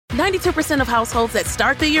92% of households that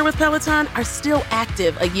start the year with Peloton are still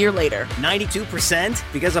active a year later. 92%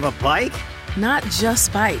 because of a bike? Not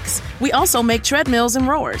just bikes. We also make treadmills and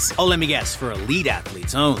rowers. Oh, let me guess, for elite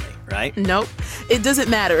athletes only, right? Nope. It doesn't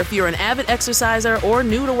matter if you're an avid exerciser or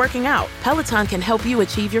new to working out. Peloton can help you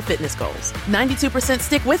achieve your fitness goals. 92%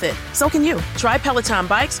 stick with it. So can you. Try Peloton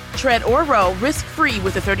bikes, tread, or row risk-free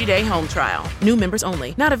with a 30-day home trial. New members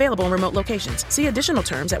only. Not available in remote locations. See additional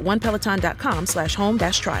terms at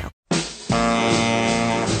onepeloton.com/home-trial.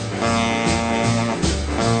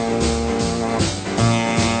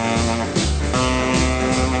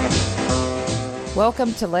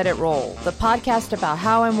 Welcome to Let It Roll, the podcast about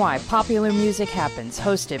how and why popular music happens,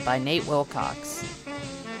 hosted by Nate Wilcox.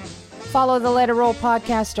 Follow the Let It Roll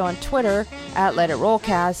podcast on Twitter at Let It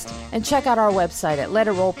Rollcast, and check out our website at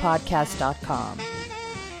letitrollpodcast.com.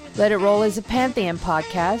 Let It Roll is a Pantheon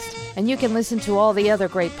podcast, and you can listen to all the other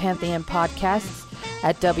great Pantheon podcasts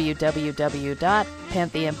at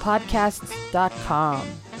www.pantheonpodcasts.com.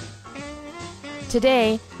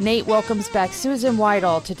 Today, Nate welcomes back Susan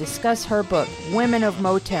Whitall to discuss her book, Women of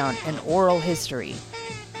Motown, an Oral History.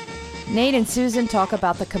 Nate and Susan talk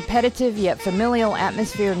about the competitive yet familial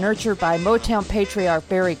atmosphere nurtured by Motown patriarch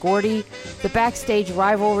Berry Gordy, the backstage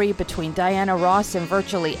rivalry between Diana Ross and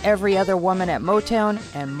virtually every other woman at Motown,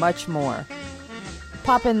 and much more.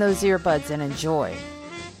 Pop in those earbuds and enjoy.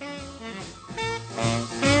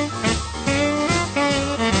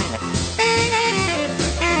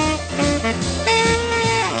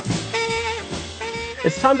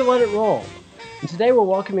 It's time to let it roll. And today we're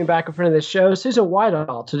welcoming back in front of the show Susan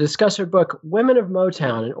Whitall to discuss her book, Women of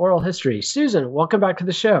Motown, an Oral History. Susan, welcome back to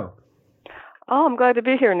the show. Oh, I'm glad to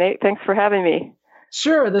be here, Nate. Thanks for having me.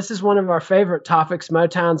 Sure, this is one of our favorite topics.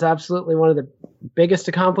 Motown's absolutely one of the biggest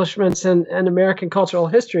accomplishments in American cultural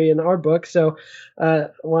history in our book, so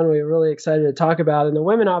one we're really excited to talk about. And the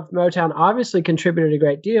Women of Motown obviously contributed a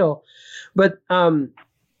great deal, but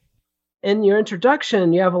in your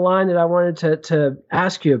introduction, you have a line that I wanted to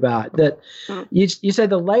ask you about, that you say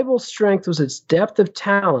the label's strength was its depth of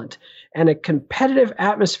talent and a competitive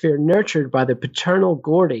atmosphere nurtured by the paternal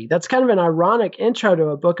Gordy. That's kind of an ironic intro to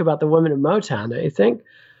a book about the women of Motown, don't you think?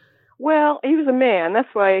 Well, he was a man.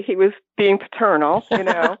 That's why he was being paternal, you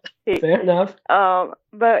know. Fair enough.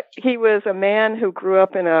 But he was a man who grew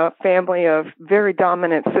up in a family of very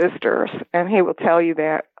dominant sisters, and he will tell you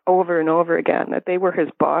that over and over again, that they were his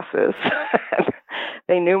bosses.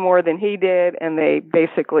 They knew more than he did, and they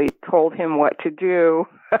basically told him what to do,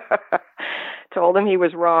 told him he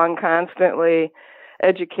was wrong constantly,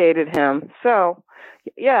 educated him. So,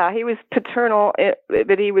 yeah, he was paternal,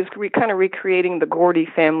 but he was kind of recreating the Gordy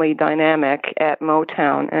family dynamic at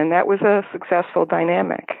Motown, and that was a successful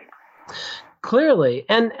dynamic. Clearly.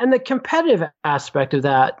 And the competitive aspect of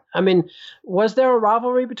that, I mean, was there a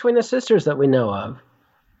rivalry between the sisters that we know of?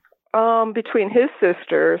 Between his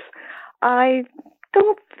sisters, I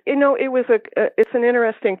don't, it was it's an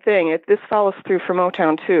interesting thing. This follows through for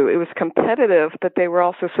Motown too. It was competitive, but they were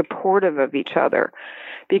also supportive of each other,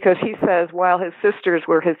 because he says while his sisters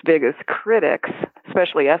were his biggest critics,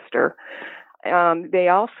 especially Esther, they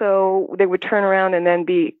would turn around and then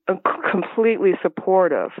be completely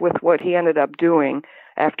supportive with what he ended up doing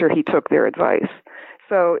after he took their advice.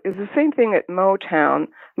 So it's the same thing at Motown.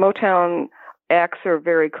 Motown acts are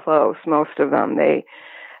very close, most of them.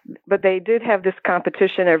 But they did have this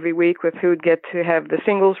competition every week with who'd get to have the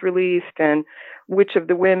singles released and which of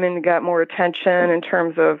the women got more attention in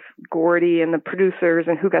terms of Gordy and the producers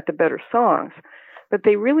and who got the better songs. But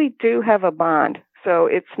they really do have a bond. So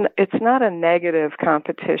it's not a negative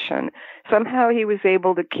competition. Somehow he was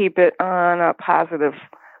able to keep it on a positive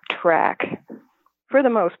track for the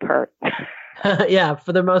most part. Yeah,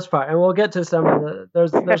 for the most part. And we'll get to some of the,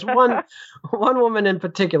 there's one woman in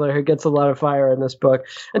particular who gets a lot of fire in this book.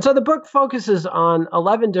 And so the book focuses on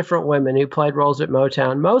 11 different women who played roles at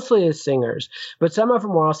Motown, mostly as singers, but some of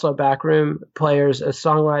them were also backroom players as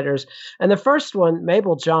songwriters. And the first one,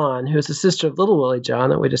 Mabel John, who's the sister of Little Willie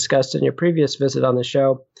John that we discussed in your previous visit on the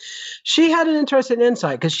show, she had an interesting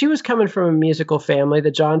insight because she was coming from a musical family,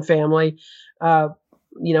 the John family,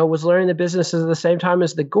 was learning the business at the same time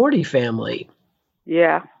as the Gordy family.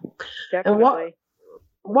 Yeah, definitely. And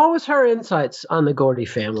what was her insights on the Gordy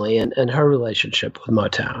family and her relationship with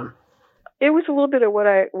Motown? It was a little bit of what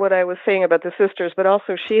I was saying about the sisters, but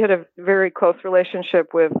also she had a very close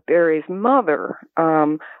relationship with Barry's mother,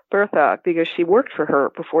 Bertha, because she worked for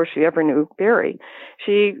her before she ever knew Barry.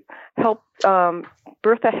 She helped.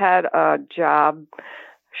 Bertha had a job.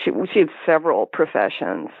 She had several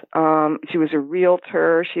professions. She was a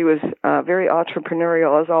realtor. She was very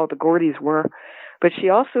entrepreneurial, as all the Gordys were. But she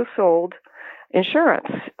also sold insurance,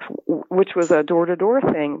 which was a door-to-door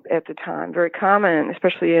thing at the time, very common,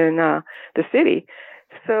 especially in the city.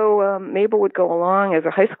 So Mabel would go along as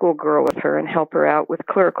a high school girl with her and help her out with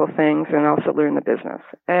clerical things and also learn the business.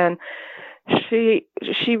 And she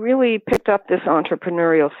really picked up this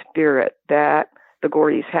entrepreneurial spirit that the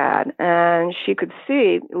Gordys had. And she could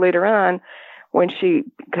see later on when she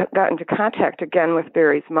got into contact again with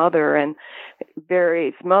Barry's mother, and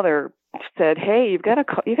Barry's mother said, "Hey, you got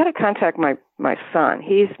to contact my son.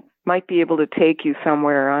 He might be able to take you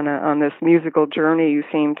somewhere on this musical journey you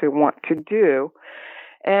seem to want to do."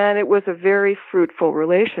 And it was a very fruitful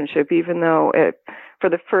relationship, even though for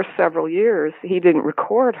the first several years he didn't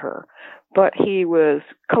record her, but he was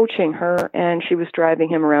coaching her, and she was driving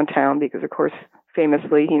him around town because, of course,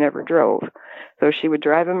 famously, he never drove. So she would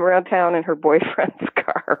drive him around town in her boyfriend's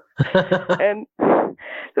car. And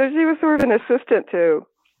so she was sort of an assistant to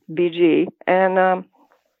BG. And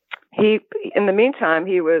in the meantime,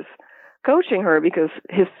 he was coaching her because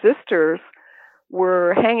his sisters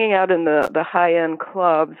were hanging out in the high-end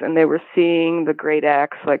clubs, and they were seeing the great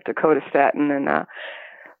acts like Dakota Staton and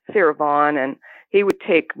Sarah Vaughan. And he would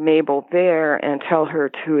take Mabel there and tell her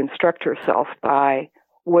to instruct herself by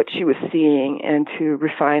what she was seeing and to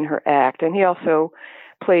refine her act. And he also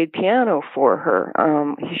played piano for her.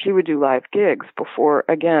 She would do live gigs before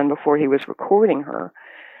he was recording her.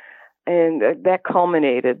 And that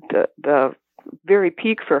culminated, the very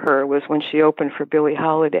peak for her was when she opened for Billie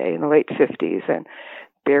Holiday in the late 50s. And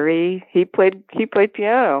Barry, he played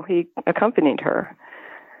piano. He accompanied her.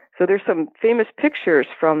 So there's some famous pictures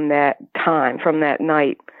from that time, from that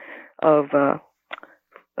night of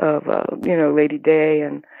Lady Day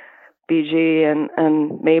and BG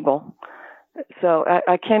and Mabel. So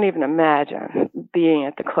I can't even imagine being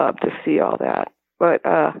at the club to see all that. But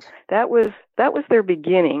that was their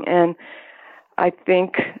beginning, and I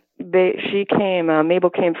think Mabel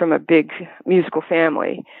came from a big musical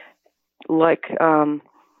family, like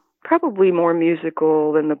probably more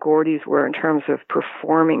musical than the Gordys were in terms of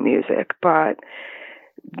performing music, but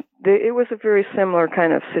it was a very similar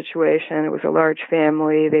kind of situation. It was a large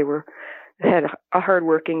family. They had a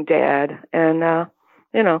hardworking dad, and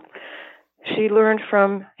she learned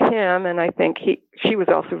from him, and I think she was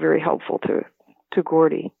also very helpful to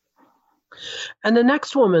Gordy. And the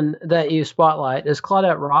next woman that you spotlight is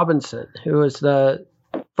Claudette Robinson, who was the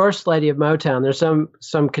first lady of Motown. There's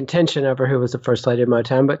some contention over who was the first lady of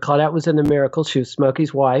Motown, but Claudette was in the Miracles. She was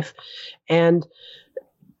Smokey's wife, and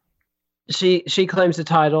she claims the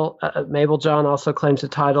title. Mabel John also claims the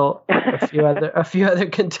title. A few other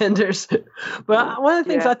contenders. But one of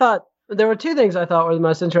the things there were two things I thought were the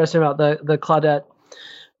most interesting about the Claudette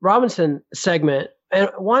Robinson segment. And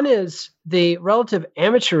one is the relative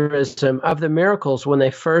amateurism of the Miracles when they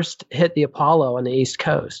first hit the Apollo on the East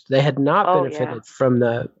Coast. They had not benefited from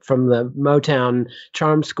the Motown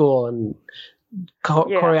charm school and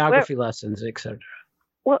choreography lessons, etc.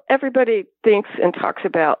 Well, everybody thinks and talks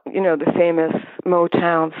about, the famous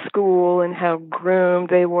Motown school and how groomed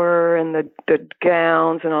they were and the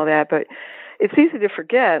gowns and all that, but it's easy to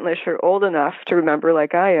forget unless you're old enough to remember,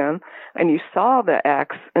 like I am, and you saw the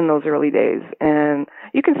acts in those early days, and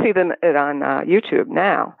you can see them on YouTube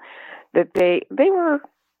now, that they were,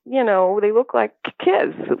 they look like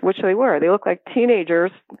kids, which they were. They look like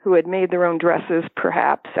teenagers who had made their own dresses,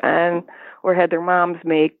 perhaps, or had their moms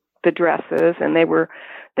make the dresses, and they were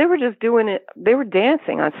just doing it. They were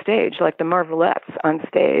dancing on stage, like the Marvelettes on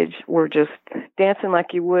stage were just dancing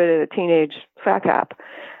like you would at a teenage sock hop.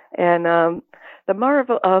 And the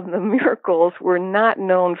Miracles were not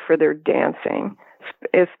known for their dancing,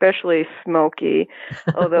 especially Smokey,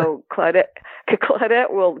 although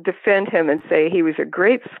Claudette will defend him and say he was a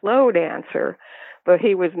great slow dancer, but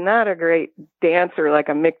he was not a great dancer like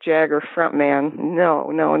a Mick Jagger frontman.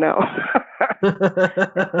 No.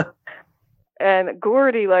 And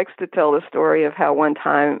Gordy likes to tell the story of how one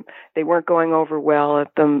time they weren't going over well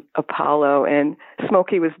at the Apollo, and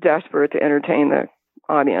Smokey was desperate to entertain the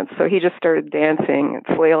audience, so he just started dancing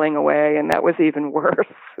and flailing away, and that was even worse.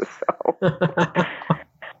 So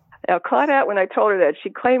now Claudette, when I told her that, she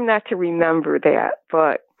claimed not to remember that,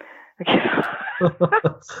 but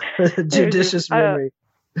judicious memory.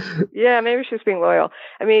 Yeah, maybe she was being loyal.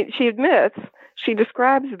 I mean, she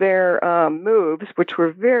describes their moves, which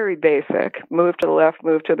were very basic: move to the left,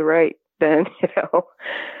 move to the right, then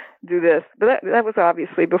do this. But that was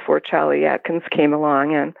obviously before Charlie Atkins came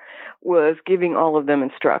along and was giving all of them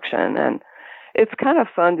instruction. And it's kind of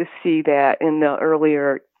fun to see that in the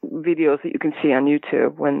earlier videos that you can see on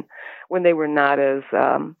YouTube when they were not as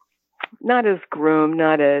groomed,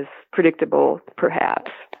 not as predictable, perhaps.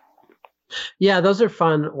 Yeah, those are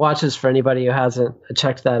fun watches for anybody who hasn't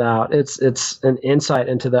checked that out. It's an insight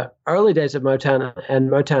into the early days of Motown and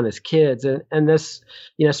Motown as kids. And this,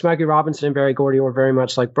 Smokey Robinson and Berry Gordy were very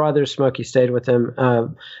much like brothers. Smokey stayed with him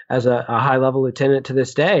as a high-level lieutenant to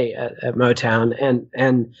this day at Motown.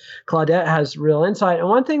 And Claudette has real insight. And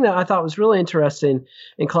one thing that I thought was really interesting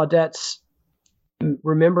in Claudette's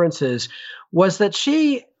remembrances was that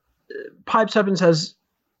she pipes up and says,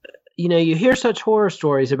 you hear such horror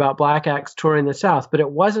stories about black acts touring the South, but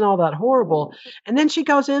it wasn't all that horrible. And then she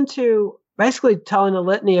goes into basically telling a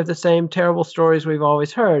litany of the same terrible stories we've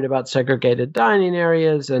always heard about segregated dining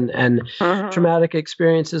areas and traumatic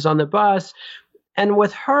experiences on the bus. And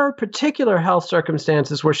with her particular health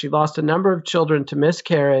circumstances where she lost a number of children to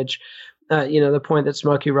miscarriage, the point that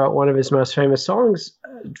Smokey wrote one of his most famous songs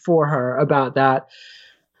for her about that.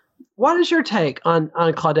 What is your take on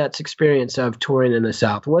Claudette's experience of touring in the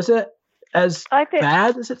South? Was it as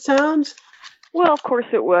bad as it sounds? Well, of course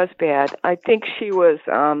it was bad. I think she was,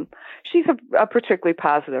 she's a particularly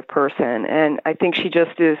positive person. And I think she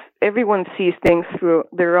just is, everyone sees things through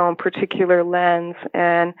their own particular lens.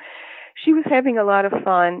 And she was having a lot of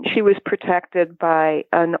fun. She was protected by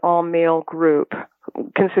an all-male group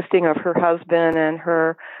consisting of her husband and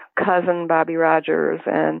her cousin, Bobby Rogers,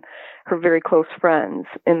 and her very close friends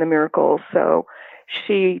in the Miracles. So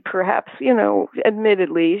she perhaps,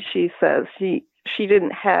 admittedly, she says she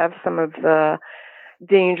didn't have some of the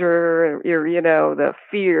danger or, the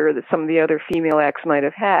fear that some of the other female acts might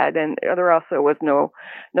have had. And there also was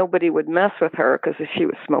nobody would mess with her because she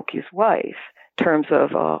was Smokey's wife in terms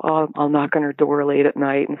of, I'll knock on her door late at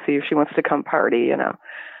night and see if she wants to come party,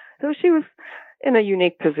 So she was in a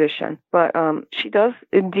unique position, but she does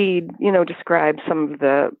indeed, describe some of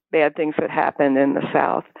the bad things that happened in the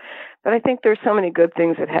South. But I think there's so many good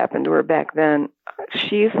things that happened to her back then.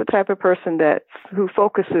 She's the type of person who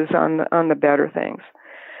focuses on the better things.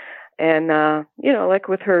 And like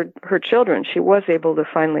with her children, she was able to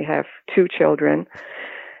finally have 2 children,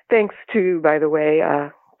 thanks to, by the way,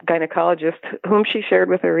 a gynecologist whom she shared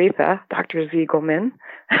with Aretha, Dr. Ziegelman.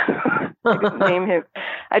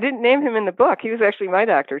 I didn't name him in the book. He was actually my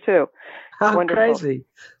doctor too. How wonderful. Crazy.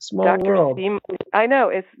 Small world. I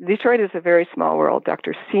know. Detroit is a very small world.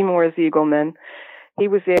 Dr. Seymour Ziegelman. He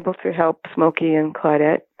was able to help Smokey and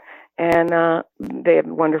Claudette, and they had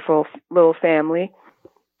a wonderful little family.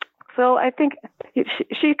 So I think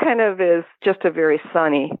she kind of is just a very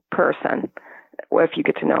sunny person if you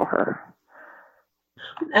get to know her.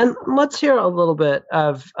 And let's hear a little bit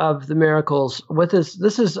of the Miracles with this.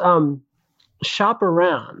 This is Shop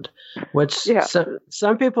Around, which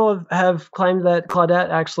some people have claimed that Claudette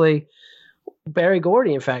actually, Berry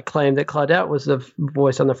Gordy, in fact, claimed that Claudette was the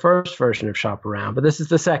voice on the first version of Shop Around, but this is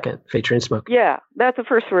the second featuring Smokey. Yeah, that's the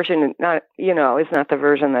first version. Not is not the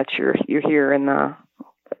version that you hear in the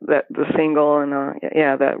single and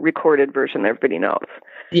the recorded version that everybody knows.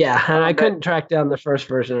 Yeah, and I couldn't track down the first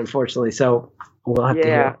version, unfortunately, so we'll have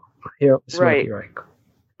to hear Smokey, right.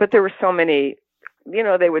 But there were so many,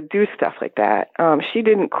 they would do stuff like that. She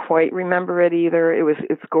didn't quite remember it either.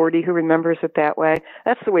 It's Gordy who remembers it that way.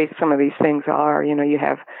 That's the way some of these things are. You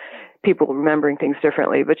have people remembering things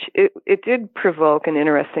differently. But it did provoke an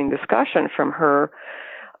interesting discussion from her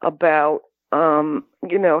about,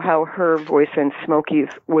 how her voice and Smokey's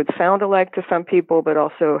would sound alike to some people, but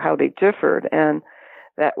also how they differed. And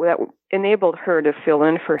that enabled her to fill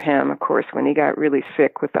in for him, of course, when he got really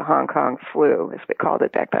sick with the Hong Kong flu, as they called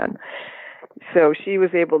it back then. So she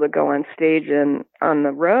was able to go on stage and on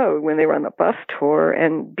the road when they were on the bus tour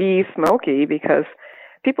and be Smokey, because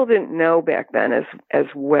people didn't know back then as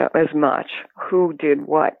much who did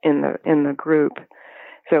what in the group.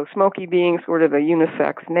 So Smokey being sort of a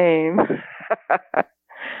unisex name,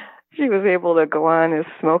 she was able to go on as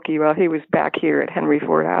Smokey while he was back here at Henry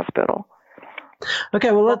Ford Hospital.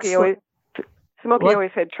 Okay, well, Smokey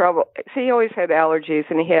always had trouble. He always had allergies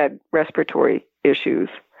and he had respiratory issues.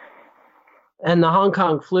 And the Hong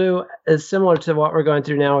Kong flu is similar to what we're going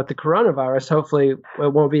through now with the coronavirus. Hopefully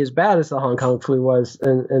it won't be as bad as the Hong Kong flu was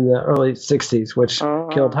in the early 60s, which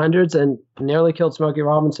killed hundreds and nearly killed Smokey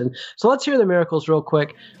Robinson. So let's hear the Miracles real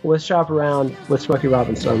quick with Shop Around with Smokey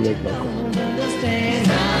Robinson on lead vocals.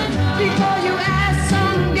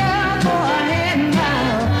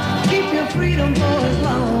 Freedom for as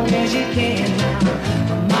long as you can now.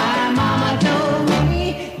 My mama told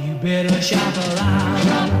me you better shop around.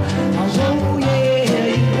 Oh yeah,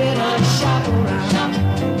 you better shop around.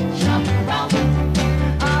 Shop around.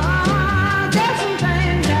 There's some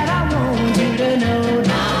things that I want you to know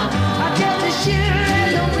now. I tell the sure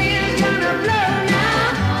the wind's gonna blow now.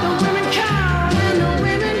 The women come and the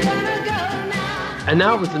women gonna go And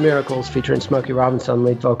now it was The Miracles featuring Smokey Robinson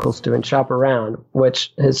lead vocals doing Shop Around,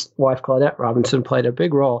 which his wife Claudette Robinson played a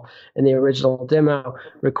big role in the original demo,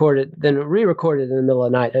 then re-recorded in the middle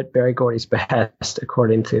of the night at Berry Gordy's behest,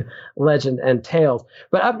 according to legend and tales.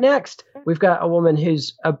 But up next, we've got a woman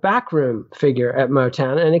who's a backroom figure at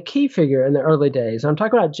Motown and a key figure in the early days. I'm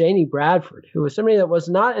talking about Janie Bradford, who was somebody that was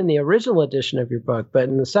not in the original edition of your book, but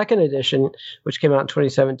in the second edition, which came out in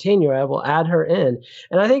 2017, you were able to add her in.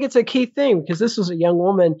 And I think it's a key thing because this was a young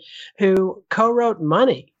woman who co-wrote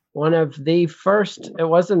Money, one of the first, it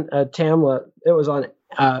wasn't a Tamla, it was on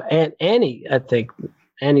Aunt Annie, I think,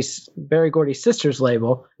 Annie's Berry Gordy's sister's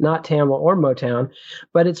label, not Tamla or Motown,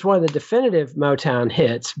 but it's one of the definitive Motown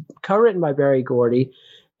hits, co-written by Berry Gordy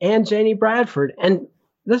and Janie Bradford. And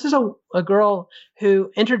this is a girl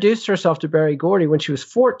who introduced herself to Berry Gordy when she was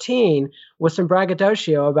 14 with some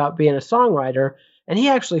braggadocio about being a songwriter, and he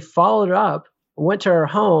actually followed up, went to her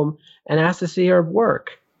home, and asked to see her work.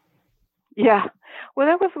 Yeah. Well,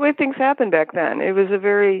 that was the way things happened back then. It was a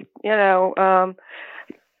very,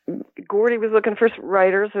 Gordy was looking for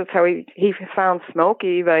writers. That's how he found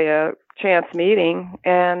Smokey by a chance meeting.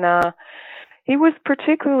 And he was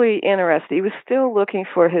particularly interested. He was still looking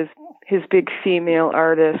for his big female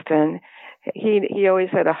artist. And he always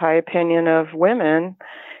had a high opinion of women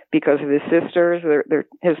because of his sisters. They're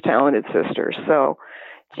his talented sisters. So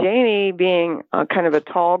Janie, being kind of a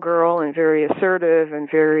tall girl and very assertive and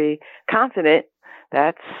very confident,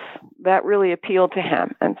 that really appealed to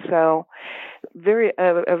him. And so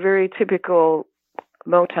a very typical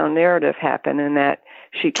Motown narrative happened in that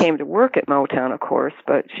she came to work at Motown, of course,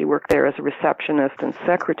 but she worked there as a receptionist and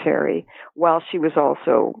secretary while she was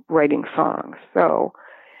also writing songs. So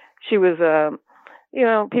she was,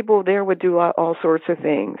 people there would do all sorts of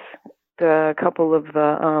things. A couple of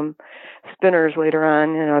the spinners later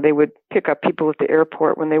on, they would pick up people at the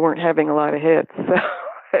airport when they weren't having a lot of hits.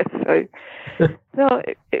 So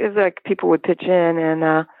it was like people would pitch in,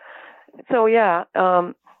 and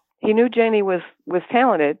he knew Janie was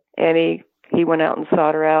talented, and he went out and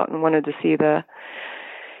sought her out and wanted to see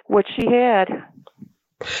what she had.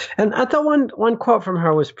 And I thought one quote from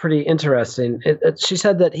her was pretty interesting. She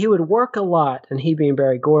said that he would work a lot, and he being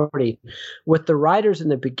Berry Gordy, with the writers in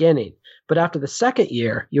the beginning, but after the second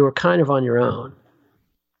year, you were kind of on your own.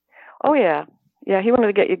 Oh, yeah. Yeah, he wanted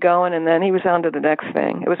to get you going, and then he was on to the next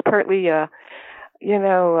thing. It was partly,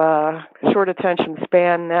 short attention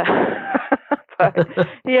span. But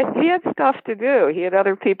he had stuff to do. He had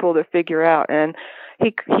other people to figure out, and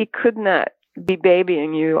he could not be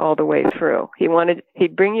babying you all the way through.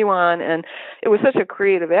 He'd bring you on, and it was such a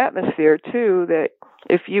creative atmosphere, too, that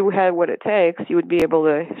if you had what it takes, you would be able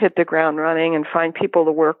to hit the ground running and find people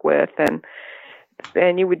to work with,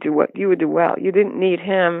 and you would do well. You didn't need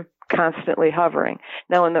him constantly hovering.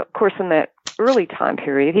 Now, in that early time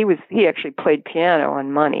period, he actually played piano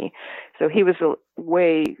on Money, so he was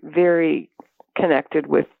very connected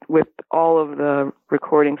with all of the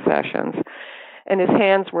recording sessions, and his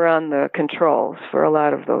hands were on the controls for a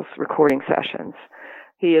lot of those recording sessions.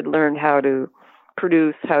 He had learned how to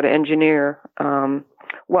produce, how to engineer,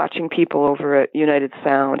 watching people over at United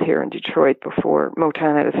Sound here in Detroit before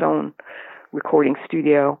Motown had its own recording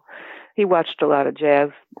studio. He watched a lot of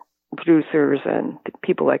jazz producers and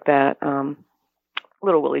people like that,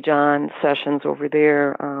 Little Willie John sessions over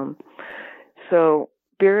there. So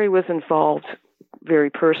Berry was involved very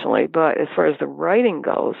personally, but as far as the writing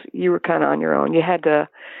goes, you were kind of on your own. You had to,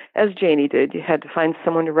 as Janie did, you had to find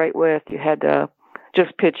someone to write with. You had to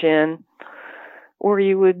just pitch in, or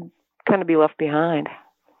you would kind of be left behind.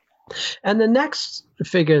 And the next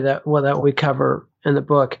figure that we cover in the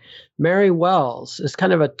book, Mary Wells, is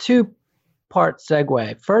kind of a two-part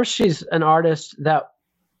segue. First, she's an artist that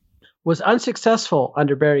was unsuccessful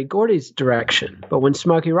under Berry Gordy's direction, but when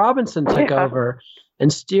Smokey Robinson took over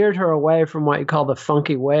and steered her away from what you call the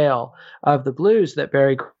funky wail of the blues that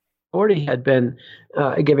Berry Gordy had been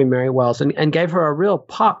giving Mary Wells, and gave her a real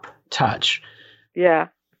pop touch. Yeah.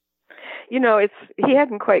 He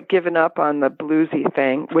hadn't quite given up on the bluesy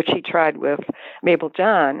thing, which he tried with Mabel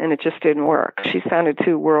John, and it just didn't work. She sounded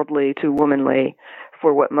too worldly, too womanly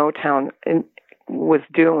for what Motown was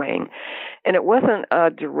doing. And it wasn't a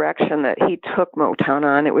direction that he took Motown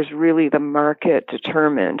on. It was really the market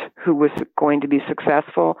determined who was going to be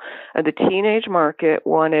successful. And the teenage market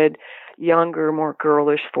wanted younger, more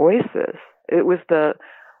girlish voices. It was the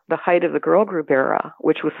height of the girl group era,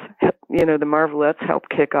 which was, the Marvelettes helped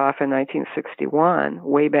kick off in 1961,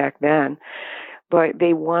 way back then. But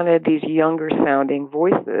they wanted these younger sounding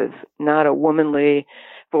voices, not a womanly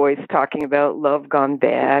voice talking about love gone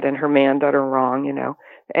bad and her man done her wrong,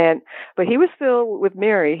 But he was still with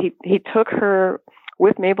Mary. He took her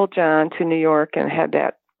with Mabel John to New York and had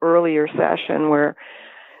that earlier session where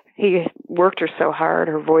he worked her so hard,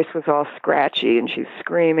 her voice was all scratchy and she's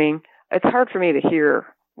screaming. It's hard for me to hear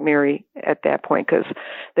Mary at that point because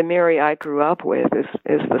the Mary I grew up with is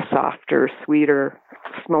the softer, sweeter,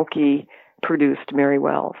 smoky produced Mary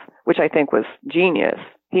Wells, which I think was genius.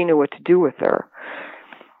 He knew what to do with her.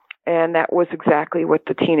 And that was exactly what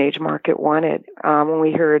the teenage market wanted. When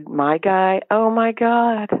we heard My Guy, oh my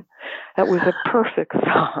God, that was a perfect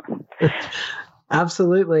song.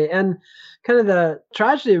 Absolutely. And kind of the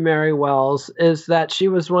tragedy of Mary Wells is that she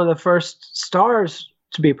was one of the first stars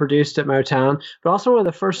to be produced at Motown, but also one of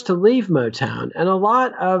the first to leave Motown. And a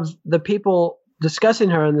lot of the people discussing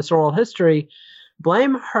her in this oral history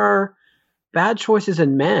blame her bad choices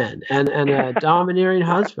in men and a domineering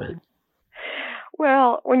husband.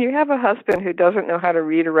 Well, when you have a husband who doesn't know how to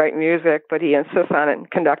read or write music, but he insists on it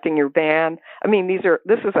and conducting your band, I mean,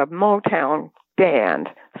 this is a Motown band,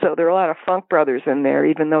 so there are a lot of funk brothers in there,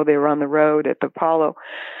 even though they were on the road at the Apollo.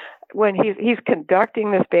 When he's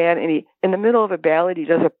conducting this band and he, in the middle of a ballad, he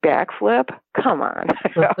does a backflip. Come on.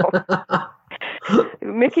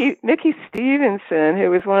 Mickey Stevenson,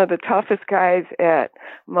 who was one of the toughest guys at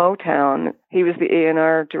Motown, he was the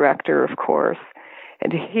A&R director, of course,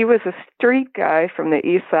 and he was a street guy from the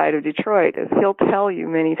east side of Detroit, as he'll tell you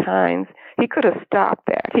many times. He could have stopped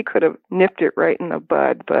that. He could have nipped it right in the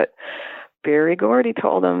bud, but Berry Gordy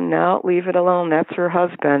told him, no, leave it alone. That's her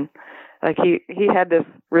husband. Like he had this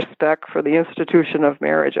respect for the institution of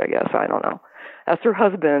marriage, I guess. I don't know. That's her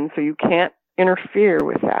husband, so you can't interfere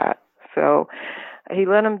with that. So he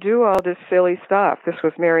let him do all this silly stuff. This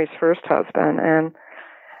was Mary's first husband. And,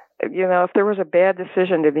 you know, if there was a bad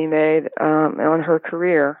decision to be made on her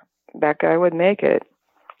career, that guy would make it,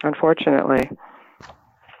 unfortunately.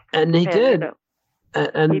 And he did.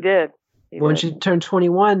 And he did. When she turned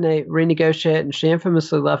 21, they renegotiated, and she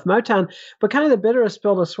infamously left Motown. But kind of the bitterest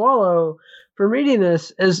pill to swallow from reading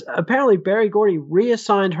this is apparently Berry Gordy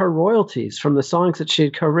reassigned her royalties from the songs that she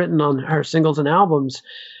had co-written on her singles and albums,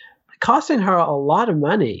 costing her a lot of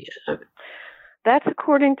money. That's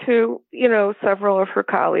according to, you know, several of her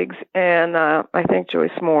colleagues, and I think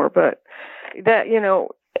Joyce Moore. But that, you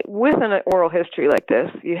know, with an oral history like this,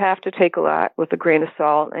 you have to take a lot with a grain of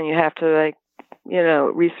salt, and you have to, like, you know,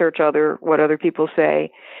 research what other people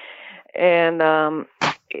say. And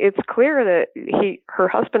it's clear that her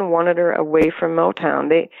husband wanted her away from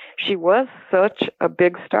Motown. She was such a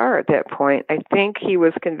big star at that point. I think he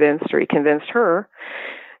was convinced, or he convinced her,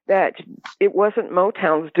 that it wasn't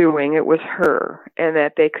Motown's doing, it was her, and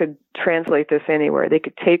that they could translate this anywhere. They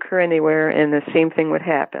could take her anywhere and the same thing would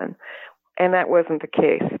happen. And that wasn't the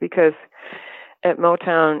case, because at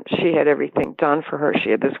Motown, she had everything done for her. She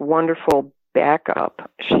had this wonderful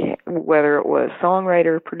backup. Whether it was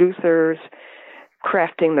songwriter, producers,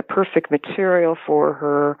 crafting the perfect material for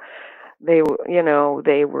her, they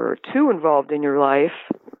were too involved in your life,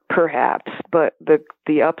 perhaps. But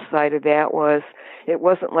the upside of that was it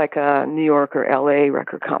wasn't like a New York or LA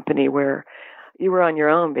record company where you were on your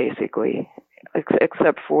own basically,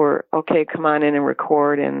 except for, okay, come on in and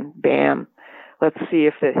record, and bam, let's see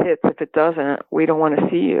if it hits. If it doesn't, we don't want to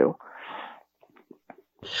see you.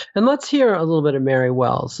 And let's hear a little bit of Mary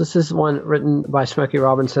Wells. This is one written by Smokey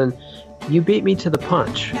Robinson. You Beat Me to the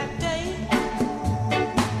Punch.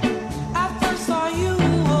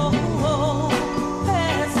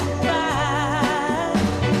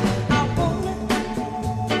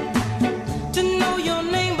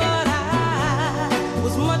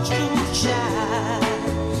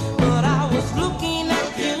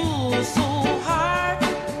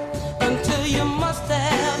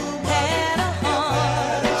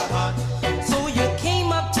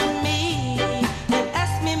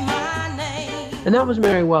 And that was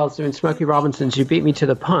Mary Wells doing Smokey Robinson's You Beat Me to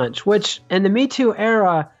the Punch, which in the Me Too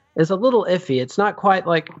era is a little iffy. It's not quite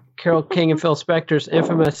like Carole King and Phil Spector's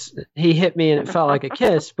infamous He Hit Me and It Felt Like a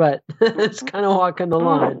Kiss, but it's kind of walking the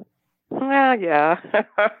line. Well, yeah.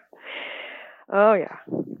 Oh, yeah.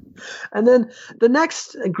 And then the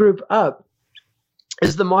next group up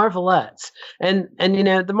is the Marvelettes. And you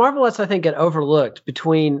know, the Marvelettes, I think, get overlooked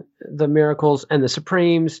between the Miracles and the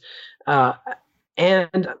Supremes.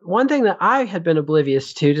 And one thing that I had been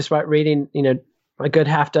oblivious to, despite reading, you know, a good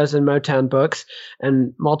half dozen Motown books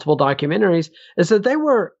and multiple documentaries, is that they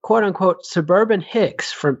were, quote unquote, suburban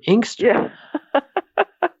hicks from Inkster. Yeah.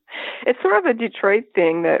 It's sort of a Detroit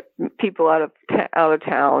thing that people out of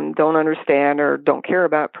town don't understand or don't care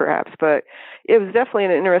about, perhaps. But it was definitely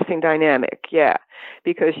an interesting dynamic, yeah,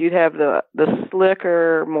 because you'd have the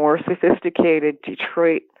slicker, more sophisticated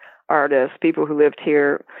Detroit artists, people who lived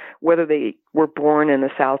here, whether they were born in the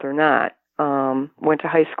South or not. went to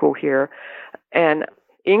high school here. And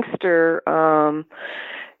Inkster, most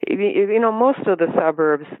of the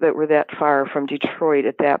suburbs that were that far from Detroit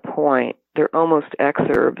at that point, they're almost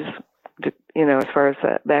exurbs, as far as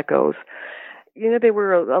that goes. They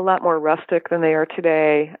were a lot more rustic than they are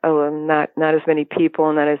today. Not as many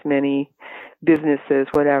people, not as many businesses,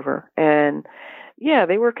 whatever. And yeah,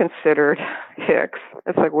 they were considered hicks.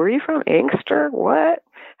 It's like, where are you from? Inkster? What?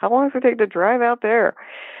 How long does it take to drive out there?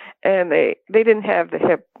 And they didn't have the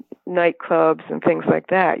hip nightclubs and things like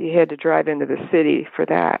that. You had to drive into the city for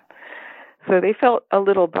that. So they felt a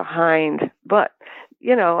little behind. But,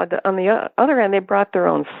 on the other end, they brought their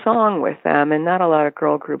own song with them, and not a lot of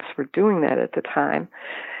girl groups were doing that at the time.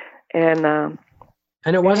 And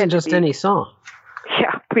it wasn't just any song.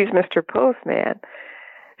 Yeah, Please Mr. Postman.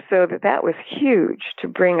 So that was huge to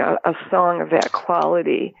bring a song of that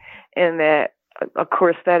quality, and that, of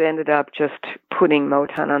course, that ended up just putting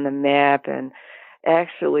Motown on the map and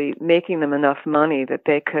actually making them enough money that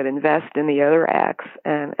they could invest in the other acts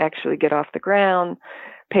and actually get off the ground,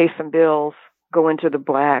 pay some bills, go into the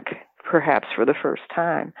black, perhaps for the first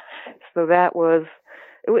time. So that was,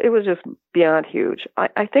 it was just beyond huge.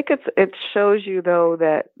 I think it shows you, though,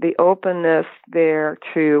 that the openness there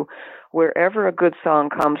to wherever a good song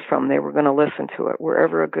comes from, they were going to listen to it.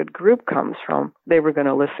 Wherever a good group comes from, they were going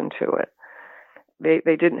to listen to it.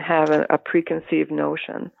 They didn't have a preconceived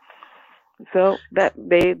notion. So that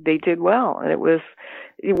they did well. And it was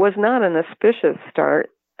not an auspicious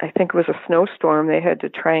start. I think it was a snowstorm. They had to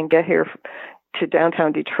try and get here to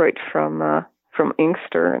downtown Detroit from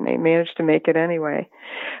Inkster, and they managed to make it anyway.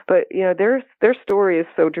 But their story is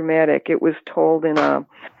so dramatic. It was told in a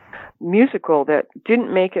musical that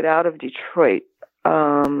didn't make it out of Detroit,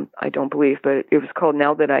 I don't believe, but it was called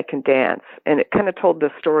Now That I Can Dance, and it kind of told the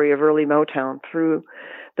story of early Motown through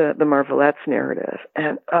the Marvelettes narrative.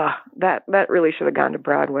 And that really should have gone to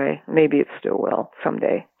Broadway. Maybe it still will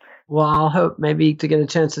someday. Well, I'll hope maybe to get a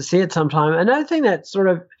chance to see it sometime. Another thing that sort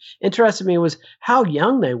of interested me was how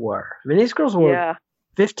young they were. I mean, these girls were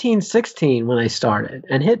 15, 16 when they started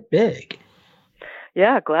and hit big.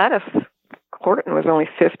 Yeah, Gladys Horton was only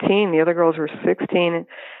 15. The other girls were 16.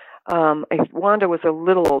 Wanda was a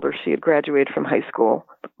little older. She had graduated from high school,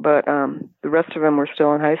 but the rest of them were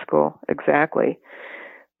still in high school. Exactly.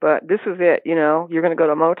 But this is it. You're going to go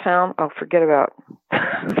to Motown. Oh, forget about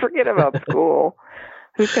school.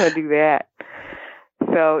 Who's going to do that?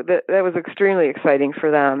 So that was extremely exciting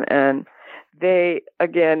for them. And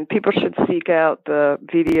people should seek out the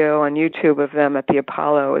video on YouTube of them at the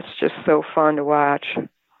Apollo. It's just so fun to watch.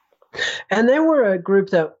 And they were a group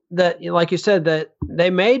that, like you said, that they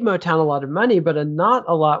made Motown a lot of money, but not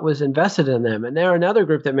a lot was invested in them. And they're another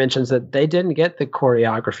group that mentions that they didn't get the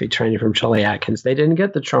choreography training from Shirley Atkins. They didn't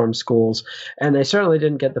get the charm schools, and they certainly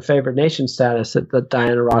didn't get the favored nation status that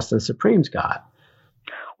Diana Ross and the Supremes got.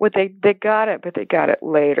 Well, they got it, but they got it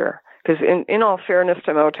later. Because in all fairness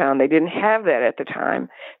to Motown, they didn't have that at the time.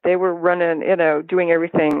 They were running, doing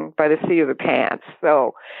everything by the seat of the pants.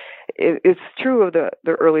 So it's true of the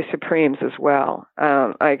early Supremes as well.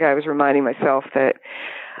 I was reminding myself that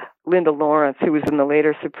Linda Lawrence, who was in the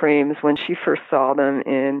later Supremes, when she first saw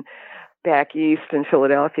them back east in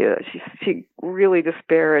Philadelphia, she really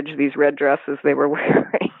disparaged these red dresses they were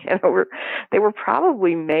wearing. They were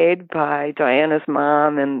probably made by Diana's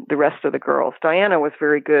mom and the rest of the girls. Diana was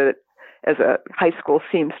very good as a high school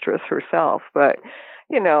seamstress herself, but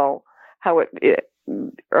how it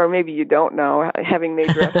or maybe you don't know, having made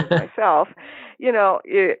dresses myself,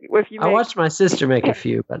 if you I watched my sister make a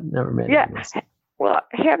few, but never made them. Well,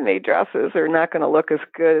 handmade dresses are not going to look as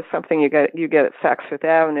good as something you get at Saks Fifth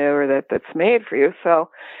Avenue or that's made for you. So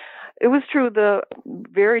it was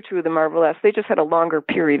very true of the Marvelettes. They just had a longer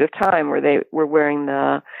period of time where they were wearing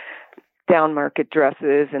the down market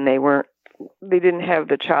dresses, and they didn't have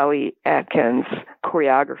the Charlie Atkins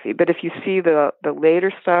choreography. But if you see the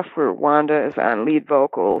later stuff where Wanda is on lead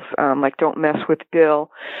vocals, like Don't Mess with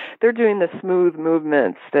Bill, they're doing the smooth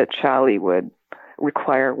movements that Charlie would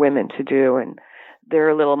require women to do, and they're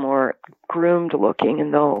a little more groomed looking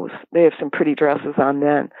in those. They have some pretty dresses on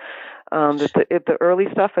then. The early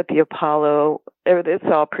stuff at the Apollo, it's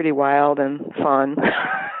all pretty wild and fun.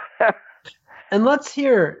 And let's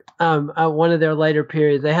hear one of their later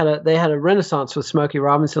periods. They had a renaissance with Smokey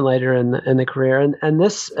Robinson later in the career, and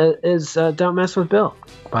this is "Don't Mess with Bill"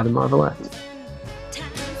 by the Marvelettes.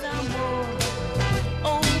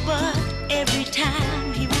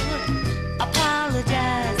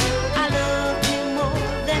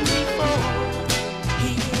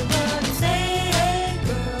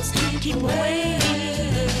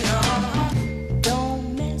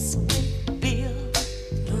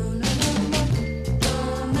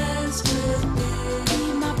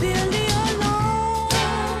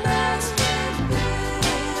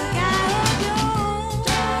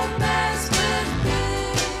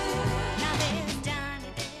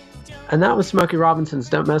 And that was Smokey Robinson's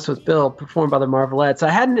Don't Mess With Bill, performed by the Marvelettes. I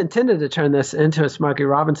hadn't intended to turn this into a Smokey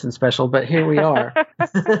Robinson special, but here we are.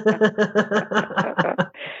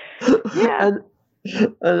 Yeah.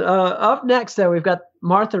 Up next, though, we've got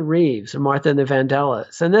Martha Reeves, or Martha and the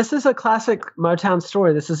Vandellas. And this is a classic Motown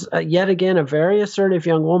story. This is yet again a very assertive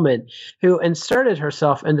young woman who inserted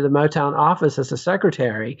herself into the Motown office as a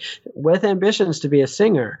secretary with ambitions to be a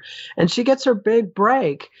singer. And she gets her big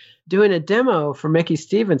break doing a demo for Mickey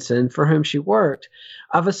Stevenson, for whom she worked,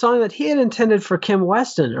 of a song that he had intended for Kim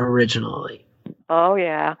Weston originally. Oh,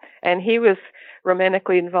 yeah. And he was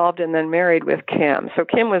romantically involved and then married with Kim. So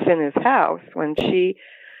Kim was in his house when she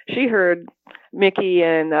heard Mickey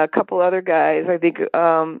and a couple other guys, I think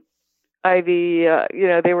Ivy,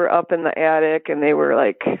 they were up in the attic and they were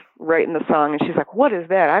like writing the song, and she's like, "What is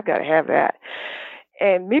that? I've got to have that."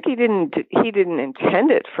 And Mickey didn't intend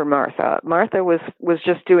it for Martha. Martha was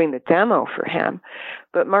just doing the demo for him.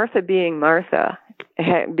 But Martha, being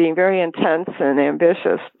very intense and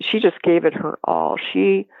ambitious, she just gave it her all.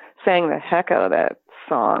 She sang the heck out of that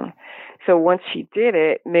song. So once she did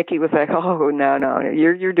it, Mickey was like, "Oh, no,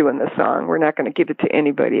 you're doing the song. We're not going to give it to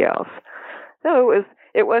anybody else." So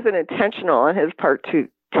it wasn't intentional on his part to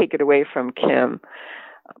take it away from Kim.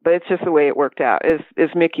 But it's just the way it worked out. As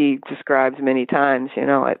Mickey describes many times,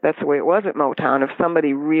 that's the way it was at Motown. If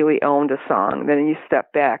somebody really owned a song, then you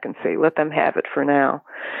step back and say, let them have it for now.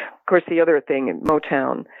 Of course, the other thing in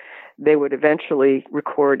Motown, they would eventually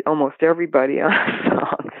record almost everybody on a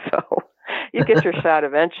song. So you get your shot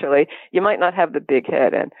eventually. You might not have the big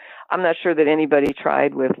hit. And I'm not sure that anybody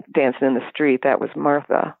tried with Dancing in the Street. That was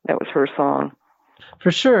Martha. That was her song.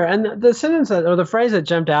 For sure. And the sentence or the phrase that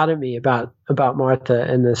jumped out at me about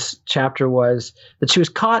Martha in this chapter was that she was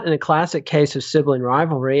caught in a classic case of sibling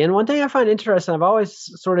rivalry. And one thing I find interesting, I've always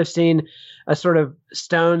sort of seen a sort of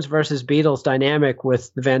Stones versus Beatles dynamic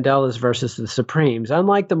with the Vandellas versus the Supremes.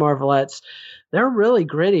 Unlike the Marvelettes, they're really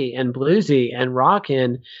gritty and bluesy and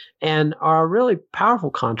rockin' and are a really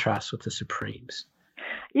powerful contrast with the Supremes.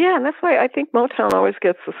 Yeah, and that's why I think Motown always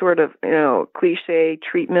gets the sort of, cliche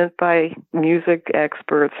treatment by music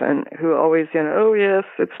experts, and who always, oh yes,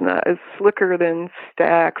 it's slicker than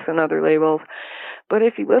Stax and other labels. But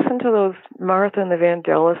if you listen to those Martha and the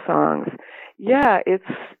Vandellas songs, yeah, it's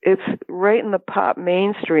right in the pop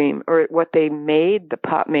mainstream, or what they made the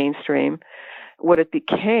pop mainstream, what it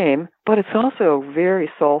became, but it's also very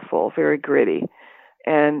soulful, very gritty.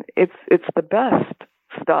 And it's the best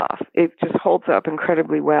stuff. It just holds up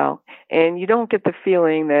incredibly well. And you don't get the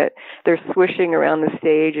feeling that they're swishing around the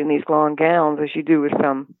stage in these long gowns as you do with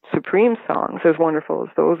some Supreme songs, as wonderful as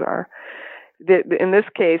those are. In this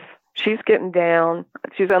case, she's getting down.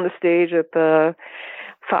 She's on the stage at the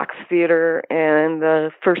Fox Theater, and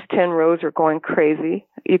the first 10 rows are going crazy.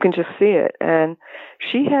 You can just see it. And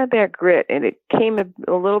she had that grit, and it came a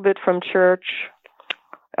little bit from church.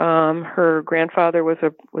 Her grandfather was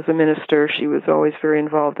a minister. She was always very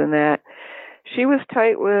involved in that. She was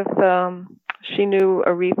tight with, she knew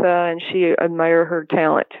Aretha, and she admired her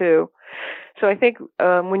talent too. So I think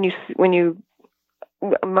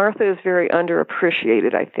Martha is very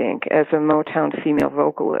underappreciated, I think, as a Motown female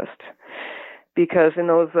vocalist, because in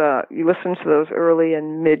those, you listen to those early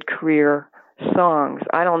and mid-career songs,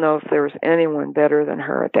 I don't know if there was anyone better than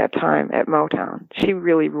her at that time at Motown. She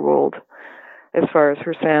really ruled as far as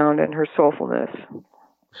her sound and her soulfulness.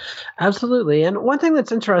 Absolutely. And one thing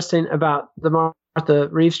that's interesting about the Martha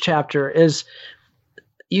Reeves chapter is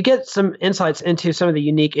you get some insights into some of the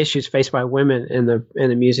unique issues faced by women in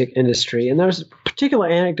the music industry. And there's a particular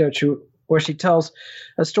anecdote where she tells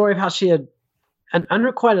a story of how she had an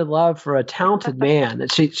unrequited love for a talented man.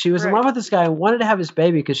 That she was in love with this guy and wanted to have his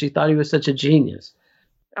baby because she thought he was such a genius.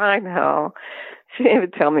 I know. She didn't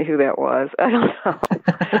even tell me who that was. I don't know.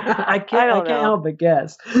 I can't help but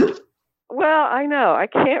guess. Well, I know.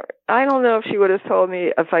 I don't know if she would have told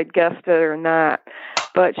me if I'd guessed it or not.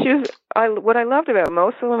 But what I loved about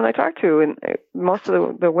most of the women I talked to, and most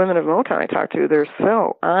of the women of Motown I talked to, they're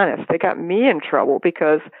so honest. They got me in trouble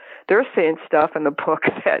because they're saying stuff in the book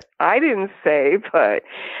that I didn't say, but,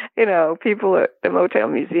 people at the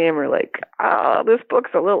Motown Museum are like, oh, this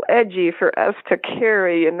book's a little edgy for us to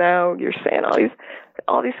carry, and now you're saying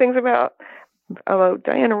all these things about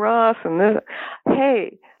Diana Ross and this.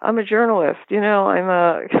 Hey, I'm a journalist,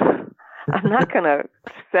 I'm not going to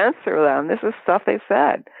censor them. This is stuff they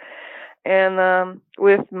said. And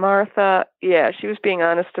with Martha, yeah, she was being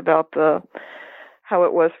honest about how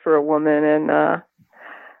it was for a woman, and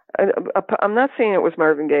I'm not saying it was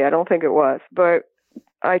Marvin Gaye. I don't think it was. But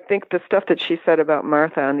I think the stuff that she said about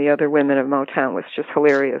Martha and the other women of Motown was just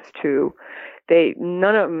hilarious, too.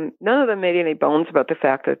 none of them made any bones about the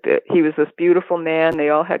fact that he was this beautiful man they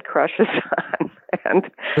all had crushes on.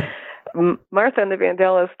 And Martha and the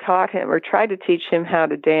Vandellas taught him or tried to teach him how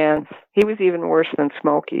to dance. He was even worse than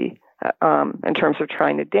Smokey in terms of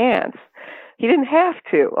trying to dance. He didn't have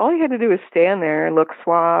to. All he had to do was stand there and look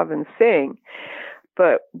suave and sing.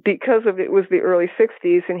 But because of it was the early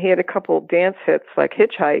 60s and he had a couple dance hits like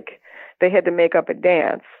Hitchhike, they had to make up a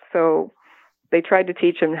dance. So they tried to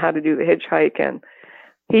teach him how to do the Hitchhike. And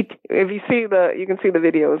if you see you can see the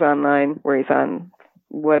videos online where he's on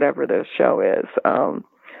whatever the show is.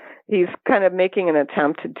 He's kind of making an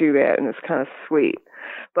attempt to do that, and it's kind of sweet.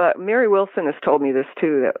 But Mary Wilson has told me this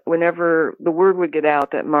too, that whenever the word would get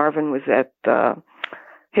out that Marvin was at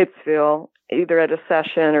Hitsville, either at a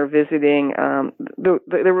session or visiting,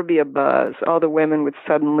 there would be a buzz. All the women would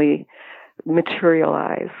suddenly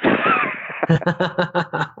materialize.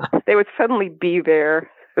 They would suddenly be there.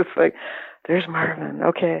 It's like, there's Marvin.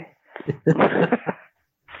 Okay.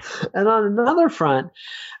 And on another front,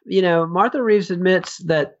 Martha Reeves admits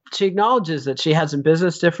that she acknowledges that she had some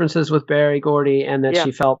business differences with Berry Gordy and that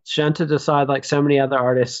she felt shunted aside like so many other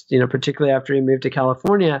artists, particularly after he moved to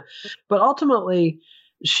California. But ultimately,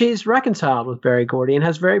 she's reconciled with Berry Gordy and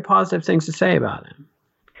has very positive things to say about him.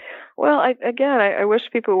 Well, I wish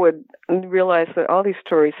people would realize that all these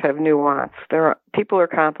stories have nuance. People are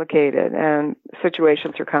complicated and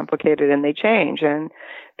situations are complicated and they change and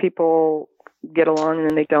people get along and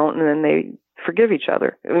then they don't and then they forgive each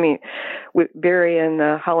other. I mean, with Barry and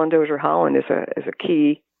Holland Dozier Holland is a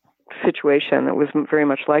key situation that was very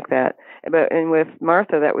much like that. And with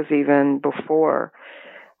Martha, that was even before.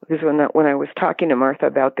 Because when I was talking to Martha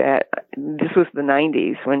about that, this was the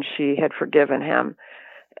 90s when she had forgiven him.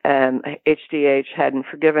 And HDH hadn't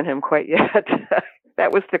forgiven him quite yet.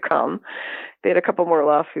 That was to come. They had a couple more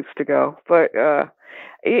lawsuits to go. But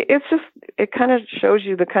it kind of shows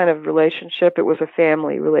you the kind of relationship. It was a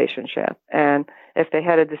family relationship. And if they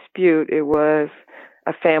had a dispute, it was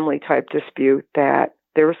a family type dispute that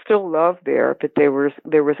there was still love there, but there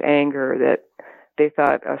was anger that they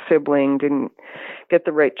thought a sibling didn't get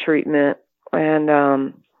the right treatment. And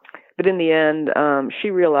but in the end, she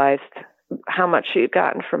realized how much she had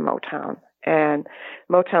gotten from Motown. And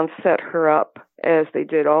Motown set her up, as they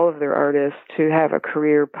did all of their artists, to have a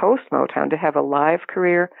career post-Motown, to have a live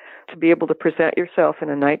career, to be able to present yourself in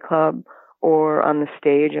a nightclub or on the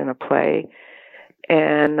stage in a play.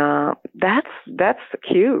 And that's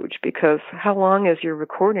huge, because how long is your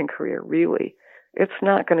recording career, really? It's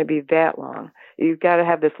not going to be that long. You've got to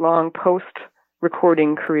have this long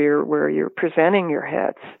post-recording career where you're presenting your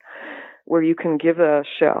hits, where you can give a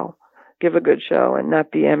good show and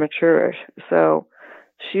not be amateurish. So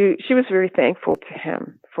she was very thankful to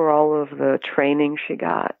him for all of the training she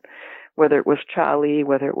got, whether it was Charlie,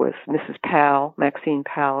 whether it was Mrs. Powell, Maxine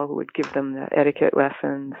Powell, who would give them the etiquette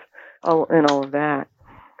lessons, all of that.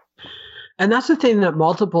 And that's the thing that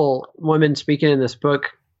multiple women speaking in this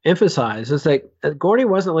book emphasize, is that Gordy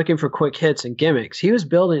wasn't looking for quick hits and gimmicks. He was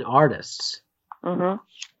building artists. Mm-hmm.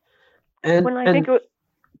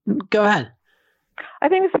 Go ahead. I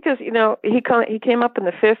think it's because, he came up in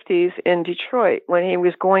the 50s in Detroit when he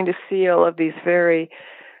was going to see all of these very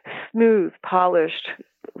smooth, polished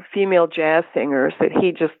female jazz singers that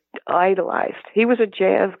he just idolized. He was a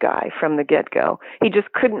jazz guy from the get-go. He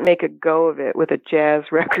just couldn't make a go of it with a jazz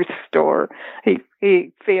record store.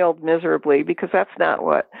 He failed miserably because that's not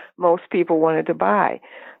what most people wanted to buy.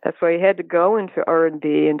 That's why he had to go into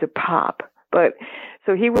R&B, into pop. But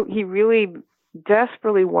so he really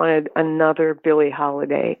desperately wanted another Billie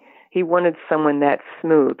Holiday. He wanted someone that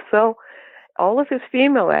smooth. So all of his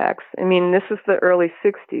female acts, this is the early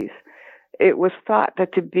 60s, it was thought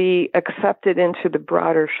that to be accepted into the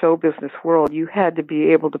broader show business world, you had to be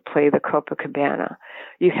able to play the Copacabana.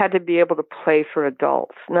 You had to be able to play for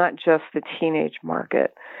adults, not just the teenage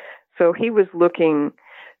market. So he was looking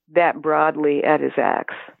that broadly at his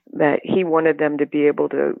acts, that he wanted them to be able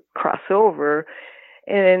to cross over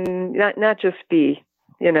and not just be,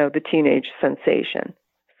 the teenage sensation.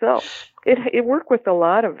 So it worked with a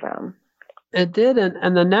lot of them. It did,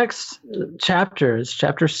 and the next chapter is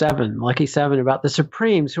chapter 7, Lucky 7, about the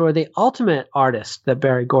Supremes, who are the ultimate artists that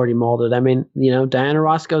Berry Gordy molded. Diana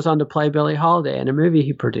Ross goes on to play Billie Holiday in a movie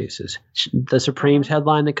he produces. The Supremes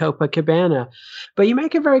headline the Copacabana. But you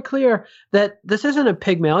make it very clear that this isn't a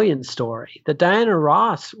Pygmalion story, that Diana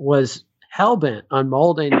Ross was hell-bent on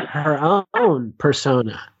molding her own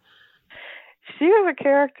persona. She was a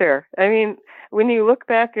character. when you look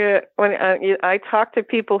back at when I talked to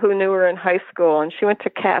people who knew her in high school, and she went to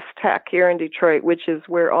Cass Tech here in Detroit, which is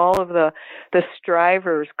where all of the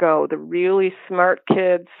strivers go, the really smart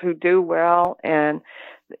kids who do well, and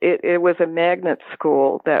it was a magnet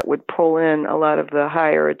school that would pull in a lot of the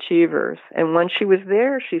higher achievers. And when she was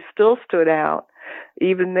there, she still stood out.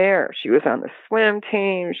 Even there, she was on the swim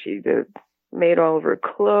team. She made all of her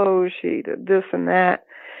clothes. She did this and that.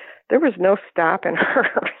 There was no stopping her.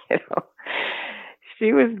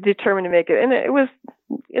 She was determined to make it. And it was,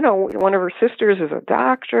 one of her sisters is a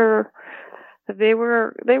doctor. They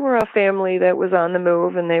were a family that was on the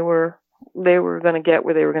move, and they were going to get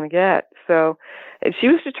where they were going to get. So she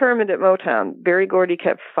was determined at Motown. Berry Gordy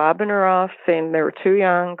kept fobbing her off, saying they were too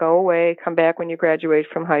young, go away, come back when you graduate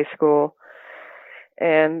from high school.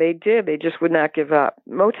 And they did. They just would not give up.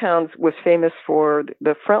 Motown was famous for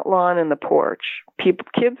the front lawn and the porch.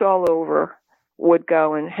 Kids all over would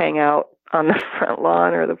go and hang out on the front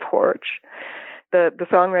lawn or the porch. The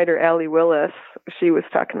songwriter Allie Willis, she was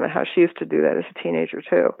talking about how she used to do that as a teenager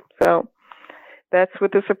too. So that's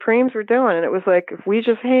what the Supremes were doing. And it was like, if we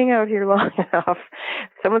just hang out here long enough,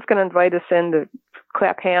 someone's going to invite us in to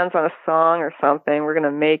clap hands on a song or something. We're going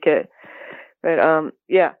to make it. But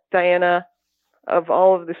Diana, of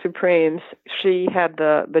all of the Supremes, she had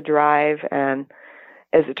the drive, and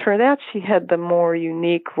as it turned out, she had the more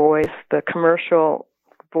unique voice, the commercial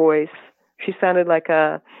voice. She sounded like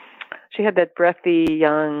she had that breathy,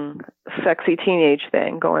 young, sexy teenage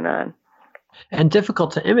thing going on. And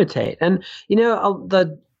difficult to imitate. And,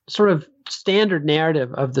 the sort of standard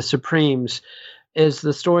narrative of the Supremes is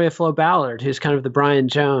the story of Flo Ballard, who's kind of the Brian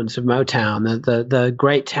Jones of Motown, the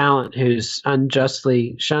great talent who's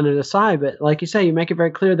unjustly shunned aside. But like you say, you make it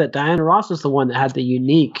very clear that Diana Ross is the one that had the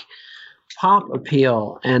unique pop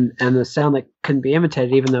appeal and the sound that couldn't be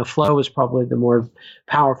imitated, even though Flo was probably the more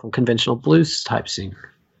powerful conventional blues type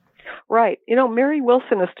singer. Right. Mary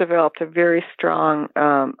Wilson has developed a very strong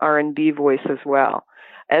R&B voice as well.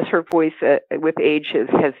 As her voice with age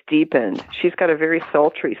has deepened, she's got a very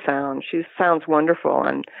sultry sound. She sounds wonderful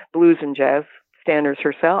on blues and jazz standards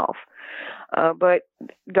herself. But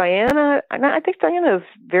Diana, I think Diana is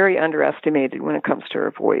very underestimated when it comes to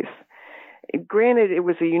her voice. Granted, it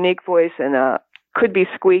was a unique voice and could be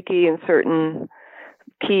squeaky in certain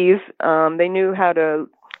keys. They knew how to,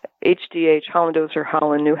 HDH, Holland Dozier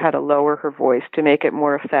Holland, knew how to lower her voice to make it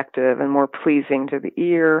more effective and more pleasing to the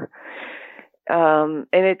ear. And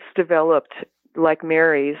it's developed like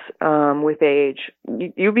Mary's with age.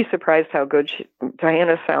 You'd be surprised how good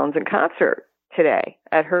Diana sounds in concert today.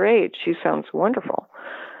 At her age, she sounds wonderful.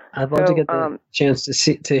 I'd love to get the chance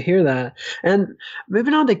to hear that. And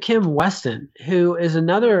moving on to Kim Weston, who is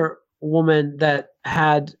another woman that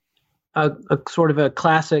had a sort of a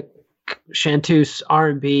classic chanteuse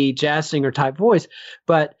R&B jazz singer type voice,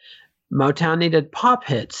 but Motown needed pop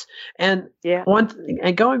hits. And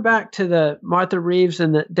and going back to the Martha Reeves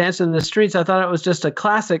and the Dancing in the Streets, I thought it was just a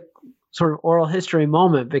classic sort of oral history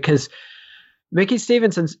moment, because Mickey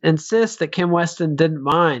Stevenson insists that Kim Weston didn't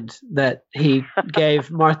mind that he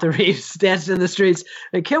gave Martha Reeves Dancing in the Streets.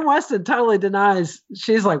 And Kim Weston totally denies.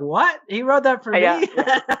 She's like, what? He wrote that for me?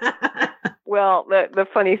 Well, the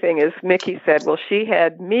funny thing is Mickey said, well, she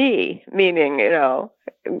had me, meaning,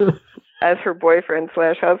 as her boyfriend /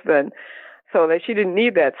 husband, so that she didn't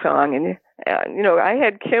need that song. And, I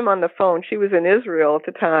had Kim on the phone. She was in Israel at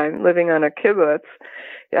the time, living on a kibbutz,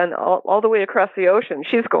 and all the way across the ocean.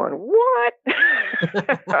 She's going, what?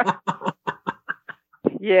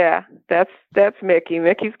 Yeah, that's Mickey.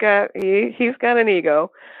 Mickey's got he's got an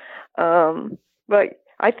ego. But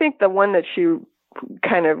I think the one that she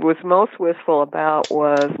kind of was most wistful about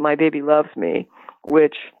was My Baby Loves Me,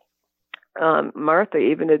 which Martha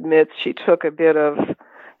even admits she took a bit of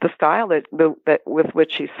the style that with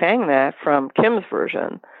which she sang that from Kim's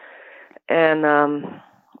version, and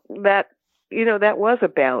that was a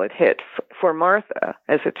ballad hit for Martha,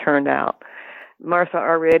 as it turned out. Martha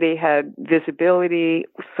already had visibility,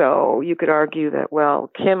 so you could argue that, well,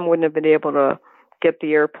 Kim wouldn't have been able to get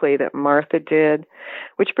the airplay that Martha did,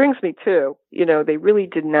 which brings me to, they really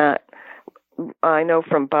did not. I know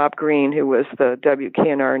from Bob Green, who was the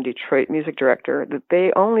WKNR in Detroit music director, that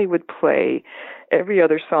they only would play every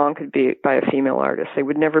other song could be by a female artist. They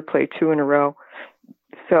would never play two in a row.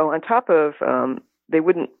 So on top of, they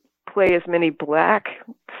wouldn't play as many black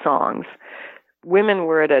songs, women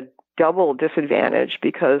were at a double disadvantage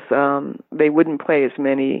because they wouldn't play as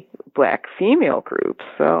many black female groups.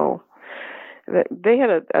 So they had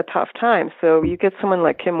a tough time. So you get someone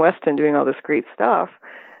like Kim Weston doing all this great stuff,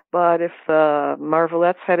 but if the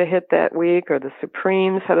Marvelettes had a hit that week, or the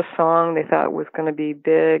Supremes had a song they thought was going to be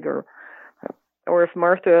big, or or if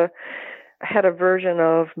Martha had a version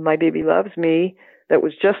of My Baby Loves Me that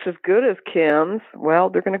was just as good as Kim's, well,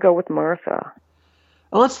 they're going to go with Martha.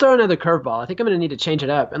 Well, let's throw another curveball. I think I'm going to need to change it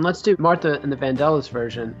up, and let's do Martha and the Vandellas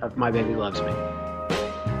version of My Baby Loves Me.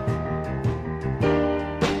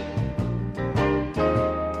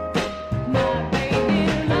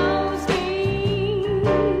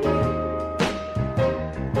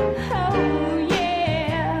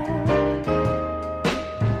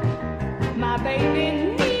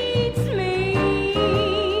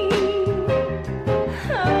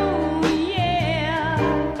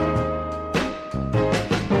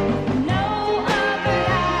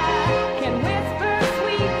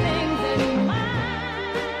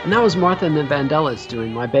 And that was Martha and the Vandellas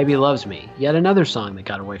doing My Baby Loves Me, yet another song that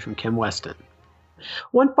got away from Kim Weston.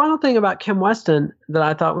 One final thing about Kim Weston that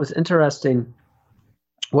I thought was interesting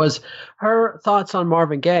was her thoughts on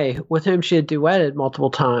Marvin Gaye, with whom she had duetted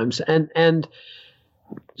multiple times. And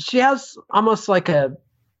she has almost like a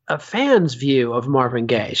fan's view of Marvin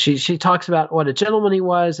Gaye. She talks about what a gentleman he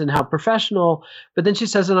was and how professional, but then she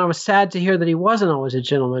says, and I was sad to hear that he wasn't always a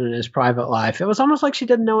gentleman in his private life. It was almost like she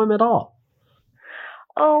didn't know him at all.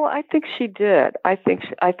 Oh, I think she did. I think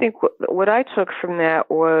what I took from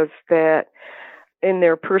that was that in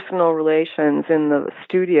their personal relations in the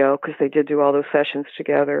studio, because they did do all those sessions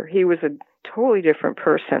together, he was a totally different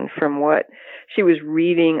person from what she was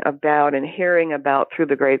reading about and hearing about through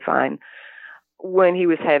the grapevine when he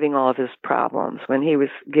was having all of his problems, when he was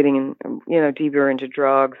getting, deeper into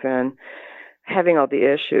drugs and having all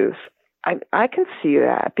the issues. I can see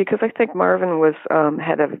that because I think Marvin was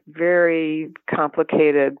had a very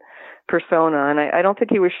complicated persona, and I don't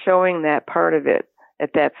think he was showing that part of it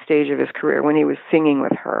at that stage of his career when he was singing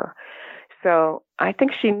with her. So I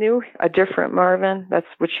think she knew a different Marvin. That's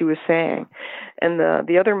what she was saying. And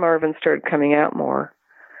the other Marvin started coming out more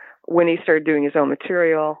when he started doing his own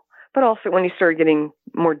material, but also when he started getting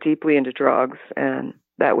more deeply into drugs, and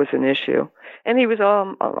that was an issue. And he was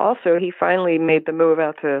also, he finally made the move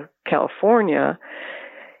out to California,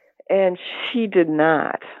 and she did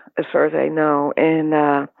not, as far as I know.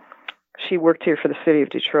 And she worked here for the city of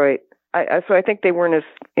Detroit. So I think they weren't as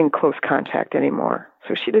in close contact anymore.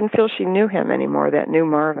 So she didn't feel she knew him anymore, that new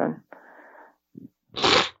Marvin.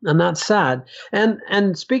 And that's sad.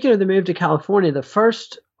 And speaking of the move to California, the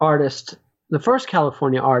first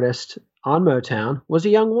California artist on Motown was a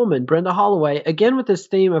young woman, Brenda Holloway, again with this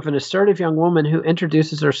theme of an assertive young woman who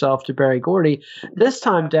introduces herself to Berry Gordy, this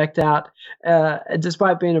time decked out,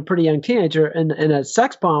 despite being a pretty young teenager, in a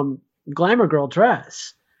sex bomb glamour girl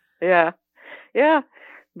dress. Yeah.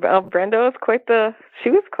 Well, Brenda was quite the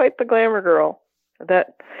glamour girl.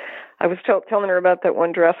 That I was telling her about that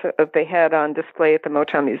one dress that they had on display at the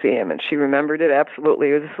Motown Museum, and she remembered it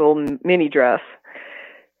absolutely. It was this little mini dress.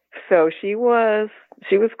 So she was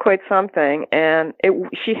quite something, and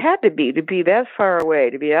she had to be that far away,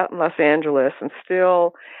 to be out in Los Angeles and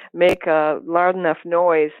still make a loud enough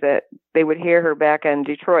noise that they would hear her back in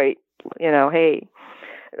Detroit. Hey.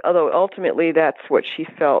 Although ultimately that's what she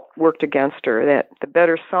felt worked against her, that the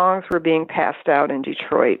better songs were being passed out in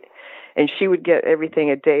Detroit, and she would get everything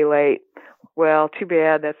a day late. Well, too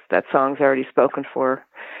bad, that song's already spoken for.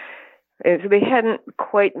 And so they hadn't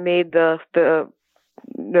quite made the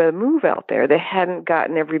move out there. They hadn't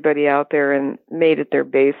gotten everybody out there and made it their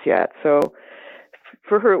base yet. So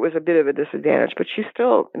for her, it was a bit of a disadvantage, but she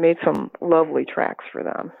still made some lovely tracks for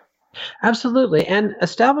them. Absolutely, and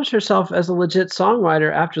established herself as a legit songwriter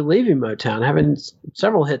after leaving Motown, having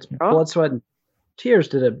several hits. Blood, Sweat, and Tears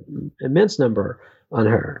did an immense number on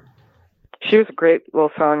her. She was a great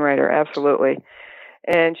little songwriter, absolutely.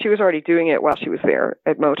 And she was already doing it while she was there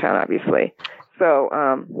at Motown, obviously.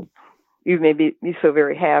 So you made me so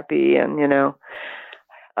very happy, and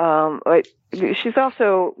she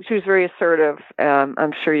was very assertive.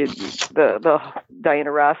 I'm sure the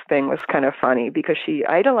Diana Ross thing was kind of funny because she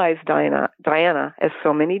idolized Diana, as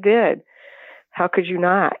so many did. How could you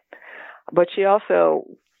not? But she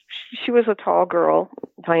was a tall girl.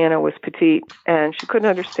 Diana was petite, and she couldn't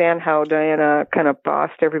understand how Diana kind of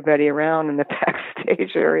bossed everybody around in the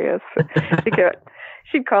backstage areas.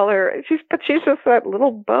 She'd call her, she's just that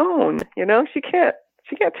little bone, she can't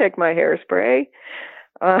take my hairspray.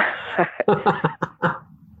 As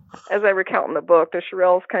I recount in the book, the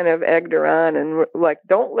Shirelles kind of egged her on and like,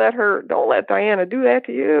 don't let Diana do that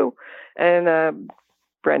to you. And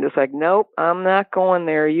Brenda's like, nope, I'm not going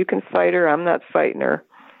there. You can fight her. I'm not fighting her.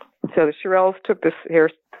 So the Shirelles took the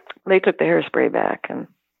hairspray back and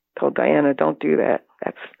told Diana, don't do that.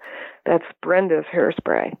 That's Brenda's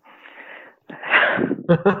hairspray.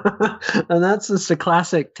 And that's just a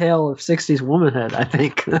classic tale of 60s womanhood, I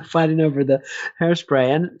think, fighting over the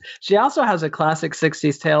hairspray. And she also has a classic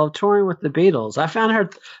 60s tale of touring with the Beatles. I found her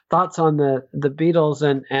thoughts on the Beatles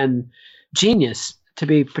and Genius to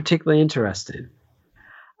be particularly interesting.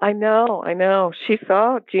 I know. She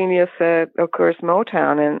saw genius at, of course,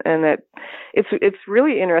 Motown, and that it's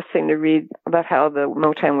really interesting to read about how the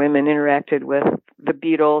Motown women interacted with the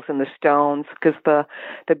Beatles and the Stones, because the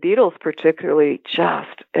Beatles particularly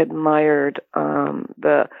just admired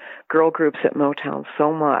the girl groups at Motown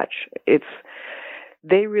so much.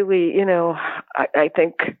 They really, I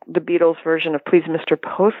think the Beatles version of Please Mr.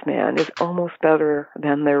 Postman is almost better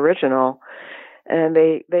than the original. And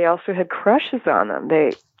they also had crushes on them.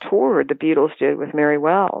 They toured, the Beatles did, with Mary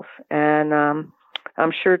Wells, and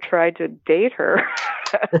I'm sure tried to date her.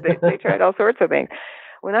 they tried all sorts of things.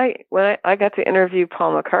 When I got to interview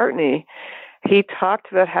Paul McCartney, he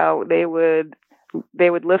talked about how they would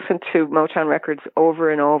listen to Motown records over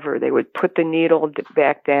and over. They would put the needle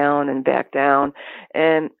back down,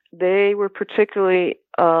 and they were particularly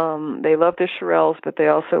they loved the Shirelles, but they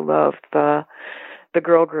also loved the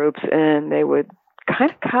girl groups, and they would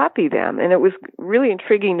kind of copy them. And it was really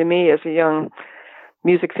intriguing to me as a young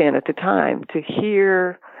music fan at the time to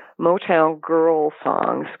hear Motown girl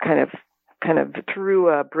songs kind of through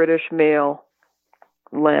a British male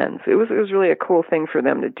lens. It was really a cool thing for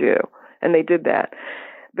them to do, and they did that.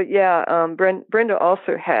 But yeah, Brenda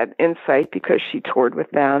also had insight because she toured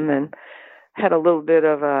with them and had a little bit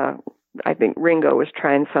of a, I think Ringo was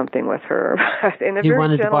trying something with her. In a he very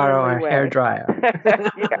wanted to borrow a way. hairdryer.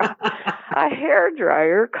 Yeah, a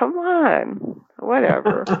hairdryer. Come on,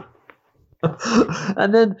 whatever.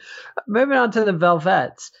 And then moving on to the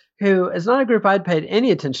Velvets, who is not a group I'd paid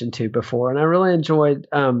any attention to before, and I really enjoyed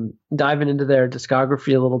diving into their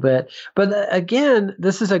discography a little bit. But again,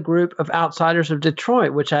 this is a group of outsiders of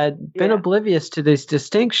Detroit, which I had been oblivious to these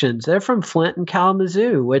distinctions. They're from Flint and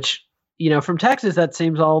Kalamazoo, which, from Texas, that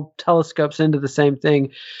seems all telescopes into the same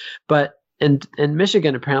thing. But in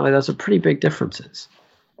Michigan, apparently, those are pretty big differences.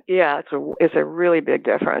 Yeah, it's a really big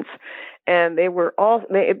difference. And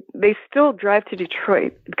they still drive to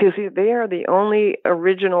Detroit because they are the only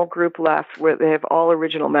original group left where they have all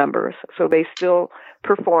original members. So they still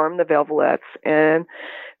perform, the Velvets, and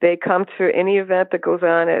they come to any event that goes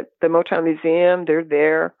on at the Motown Museum. They're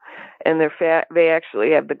there, and they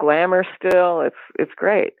actually have the glamour still. It's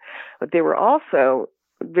great. But they were also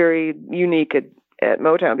very unique at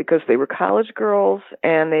Motown because they were college girls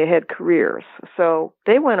and they had careers. So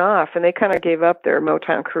they went off and they kind of gave up their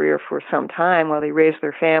Motown career for some time while they raised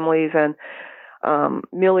their families. And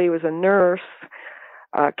Millie was a nurse.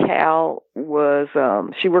 Cal was,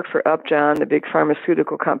 she worked for Upjohn, the big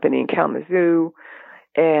pharmaceutical company in Kalamazoo.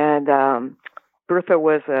 And Bertha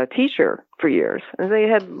was a teacher for years. And they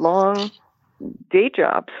had long day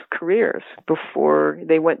jobs, careers, before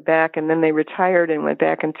they went back, and then they retired and went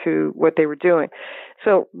back into what they were doing.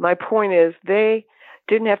 So my point is they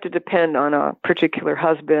didn't have to depend on a particular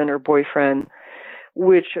husband or boyfriend,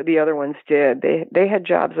 which the other ones did. They had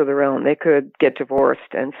jobs of their own. They could get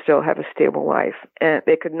divorced and still have a stable life. And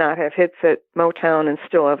they could not have hits at Motown and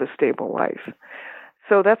still have a stable life.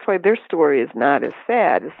 So that's why their story is not as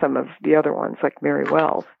sad as some of the other ones, like Mary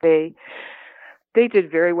Wells. They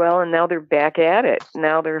did very well, and now they're back at it.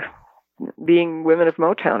 Now they're being women of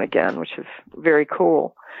Motown again, which is very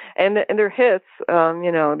cool. And their hits,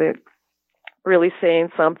 they're really saying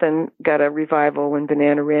something, got a revival when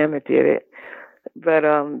Bananarama did it. But,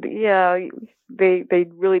 they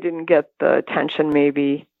really didn't get the attention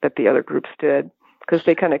maybe that the other groups did because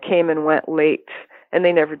they kind of came and went late, and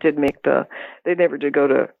they never did they never did go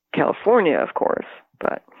to California, of course.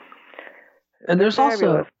 But and there's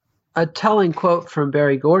also a telling quote from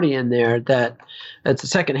Berry Gordy in there that it's a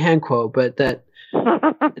secondhand quote, but that,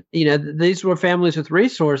 these were families with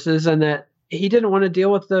resources and that he didn't want to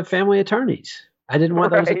deal with the family attorneys. I didn't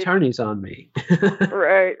want those attorneys on me.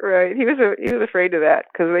 Right. He was afraid of that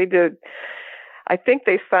because they did. I think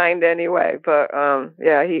they signed anyway, but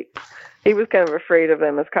he was kind of afraid of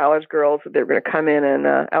them as college girls, that they were going to come in and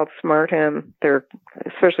outsmart him.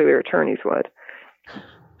 Especially their attorneys would.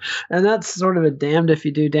 And that's sort of a damned if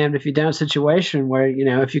you do, damned if you don't situation where,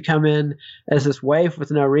 if you come in as this waif with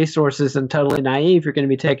no resources and totally naive, you're going to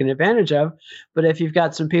be taken advantage of. But if you've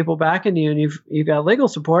got some people backing you and you've got legal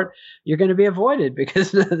support, you're going to be avoided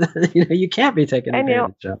because, you can't be taken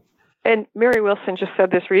advantage of. And Mary Wilson just said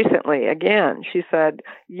this recently again. She said,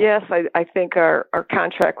 yes, I think our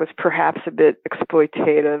contract was perhaps a bit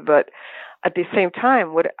exploitative, but at the same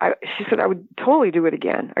time, she said, I would totally do it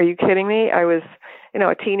again. Are you kidding me? I was,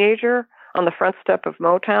 a teenager. on the front step of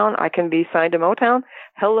Motown, I can be signed to Motown.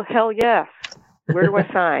 Hell yes. Where do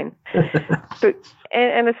I sign? But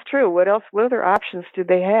and it's true. What other options did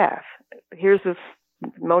they have? Here's this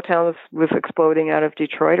Motown was exploding out of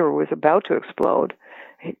Detroit, or was about to explode.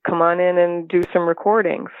 Come on in and do some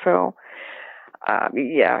recording. So,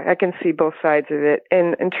 I can see both sides of it.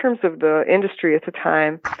 And in terms of the industry at the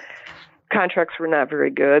time, contracts were not very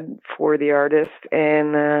good for the artist.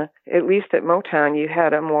 And at least at Motown, you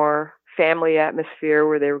had a more family atmosphere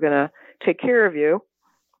where they were going to take care of you.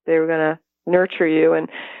 They were going to nurture you and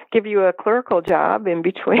give you a clerical job in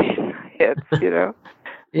between hits,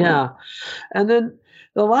 Yeah. And then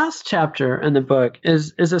the last chapter in the book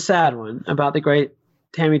is a sad one about the great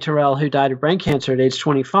Tammy Terrell, who died of brain cancer at age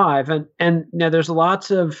 25. And there's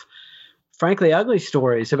lots of, frankly, ugly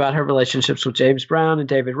stories about her relationships with James Brown and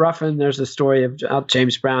David Ruffin. There's a story of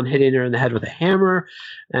James Brown hitting her in the head with a hammer.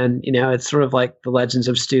 And, it's sort of like the legends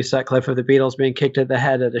of Stu Sutcliffe of the Beatles being kicked in the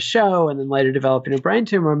head at a show and then later developing a brain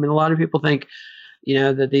tumor. I mean, a lot of people think,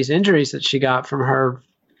 that these injuries that she got from her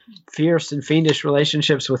fierce and fiendish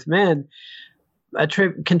relationships with men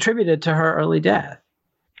contributed to her early death.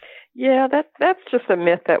 Yeah, that's just a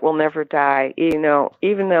myth that will never die. Even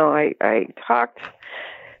though I talked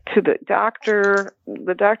to the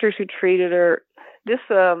doctors who treated her,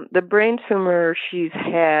 the brain tumor she's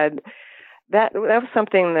had, that was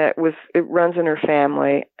something it runs in her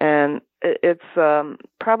family, and it's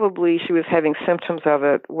probably she was having symptoms of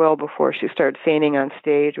it well before she started fainting on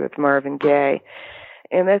stage with Marvin Gaye.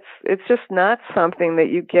 And it's just not something that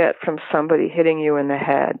you get from somebody hitting you in the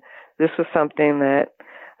head. This was something that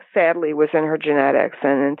sadly was in her genetics.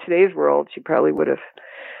 And in today's world, she probably would have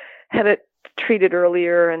had it treated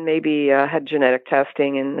earlier and maybe had genetic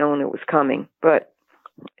testing and known it was coming. But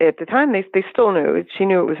at the time, they still knew. She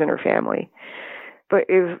knew it was in her family. But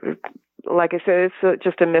like I said, it's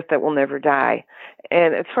just a myth that will never die.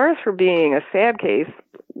 And as far as her being a sad case,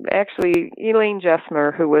 actually, Elaine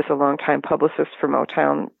Jesmer, who was a longtime publicist for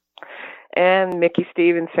Motown, and Mickey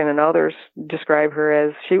Stevenson and others describe her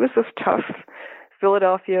as she was this tough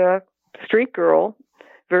Philadelphia street girl,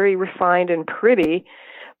 very refined and pretty,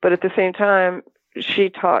 but at the same time, she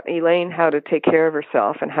taught Elaine how to take care of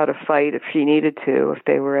herself and how to fight if she needed to, if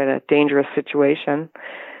they were in a dangerous situation.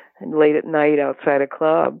 And late at night outside a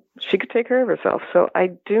club, she could take care of herself. So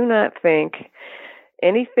I do not think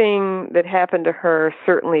anything that happened to her,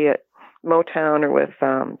 certainly at Motown or with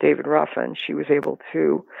David Ruffin, she was able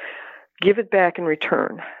to give it back in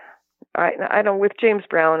return. I don't, with James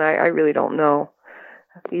Brown, I really don't know.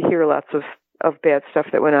 You hear lots of bad stuff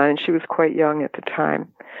that went on, and she was quite young at the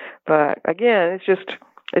time. But again, it's just,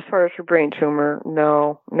 as far as her brain tumor,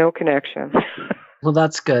 no connection. Well,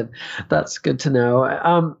 that's good. That's good to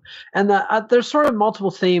know. And there's sort of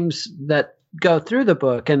multiple themes that go through the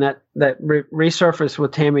book and that resurface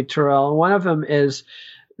with Tammy Terrell. And one of them is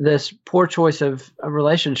this poor choice of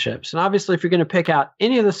relationships. And obviously, if you're going to pick out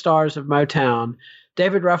any of the stars of Motown,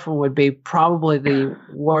 David Ruffin would be probably the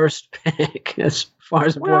worst pick as far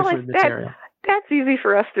as boyfriend material. That's easy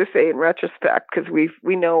for us to say in retrospect because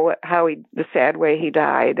we know the sad way he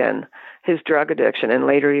died and his drug addiction in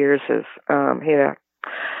later years. I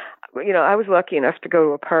was lucky enough to go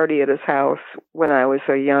to a party at his house when I was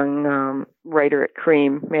a young writer at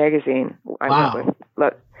Cream magazine. Wow.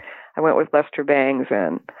 I went with Lester Bangs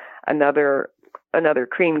and another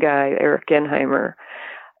Cream guy, Eric Genheimer,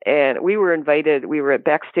 and we were invited. We were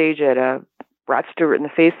backstage at a Rod Stewart and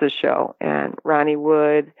the Faces show, and Ronnie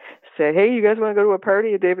Wood said, "Hey, you guys want to go to a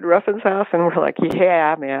party at David Ruffin's house?" And we're like,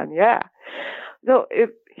 "Yeah, man, yeah." So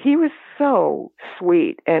he was so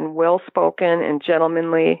sweet and well-spoken and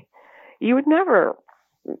gentlemanly. You would never,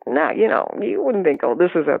 you wouldn't think, oh,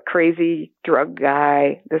 this is a crazy drug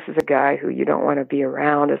guy. This is a guy who you don't want to be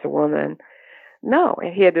around as a woman. No,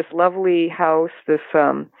 and he had this lovely house,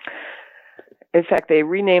 in fact, they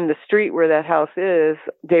renamed the street where that house is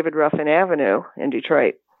David Ruffin Avenue in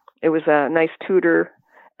Detroit. It was a nice Tudor,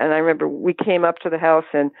 and I remember we came up to the house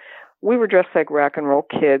and we were dressed like rock and roll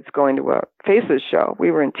kids going to a Faces show.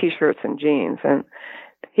 We were in T-shirts and jeans, and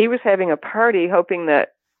he was having a party hoping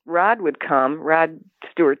that Rod would come. Rod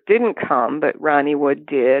Stewart didn't come, but Ronnie Wood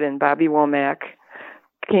did, and Bobby Womack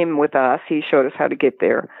came with us. He showed us how to get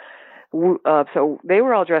there. So they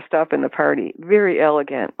were all dressed up in the party, very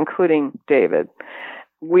elegant, including David.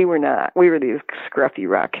 We were not. We were these scruffy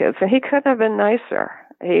rock kids, and he couldn't have been nicer.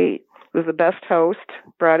 He was the best host,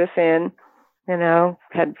 brought us in,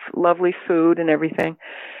 had lovely food and everything.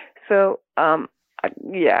 So, I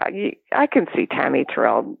can see Tammy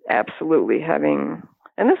Terrell absolutely having,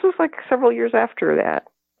 and this was like several years after that,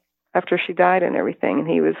 after she died and everything, and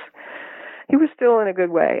he was He was still in a good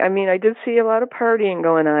way. I mean, I did see a lot of partying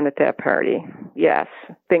going on at that party. Yes,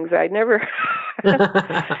 things I'd never...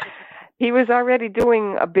 He was already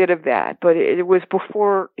doing a bit of that, but it was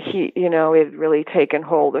before he, it had really taken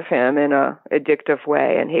hold of him in a addictive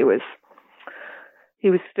way. And he was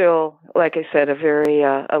still, like I said, a very,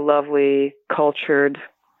 a lovely, cultured,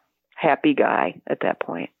 happy guy at that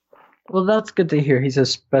point. Well, that's good to hear. He's a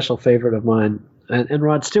special favorite of mine. And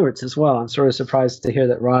Rod Stewart's as well. I'm sort of surprised to hear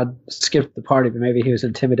that Rod skipped the party, but maybe he was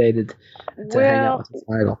intimidated to hang out with his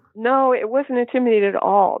idol. No, it wasn't intimidated at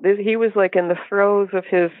all. He was like in the throes of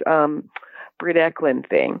his Britt Eklund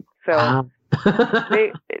thing. So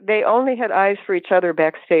they only had eyes for each other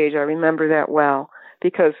backstage. I remember that well,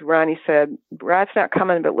 because Ronnie said, Rod's not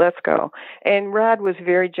coming, but let's go. And Rod was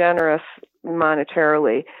very generous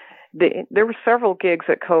monetarily. There were several gigs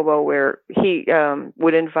at Cobo where he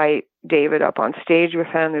would invite David up on stage with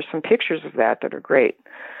him. There's some pictures of that are great,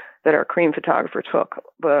 that our Cream photographer took.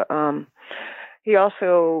 But he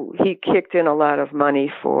kicked in a lot of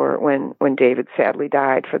money for when David sadly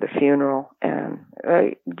died, for the funeral. And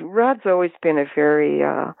Rod's always been a very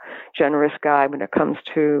generous guy when it comes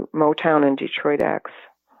to Motown and Detroit X.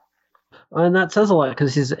 And that says a lot,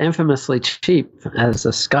 because he's infamously cheap as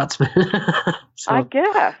a Scotsman. So,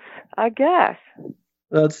 I guess.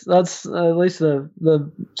 That's at least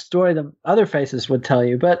the story the other faces would tell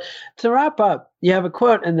you. But to wrap up, you have a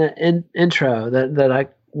quote in the intro that I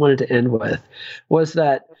wanted to end with, was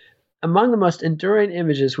that among the most enduring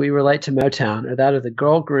images we relate to Motown are that of the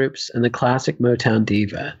girl groups and the classic Motown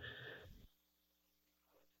diva.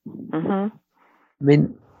 Mm-hmm. I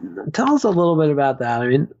mean, tell us a little bit about that. I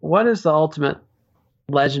mean, what is the ultimate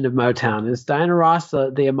legend of Motown? Is Diana Ross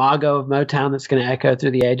the imago of Motown that's going to echo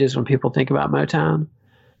through the ages when people think about Motown?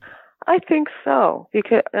 I think so,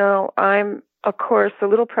 because I'm, of course, a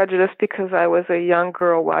little prejudiced because I was a young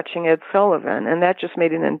girl watching Ed Sullivan, and that just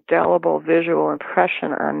made an indelible visual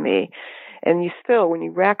impression on me. And you still, when you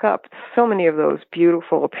rack up so many of those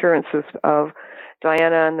beautiful appearances of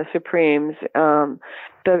Diana and the Supremes,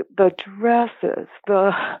 the dresses,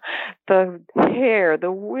 the hair,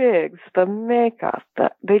 the wigs, the makeup,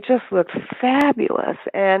 they just looked fabulous.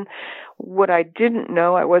 And what I didn't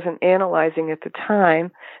know, I wasn't analyzing at the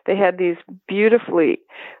time, they had these beautifully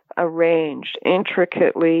arranged,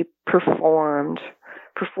 intricately performed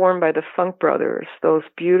by the Funk Brothers, those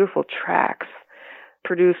beautiful tracks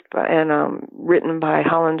produced by and written by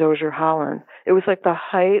Holland Dozier Holland. It was like the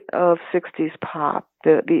height of 60s pop,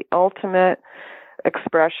 the ultimate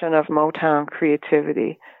expression of Motown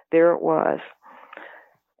creativity. There it was.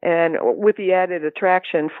 And with the added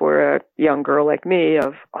attraction for a young girl like me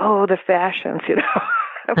of, the fashions, look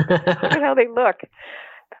at how they look.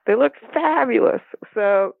 They look fabulous.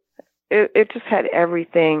 So it just had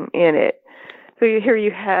everything in it. So here you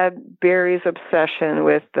had Barry's obsession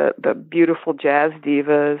with the beautiful jazz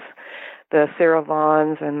divas, the Sarah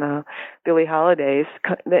Vaughns and the Billie Holidays,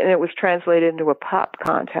 and it was translated into a pop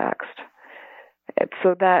context.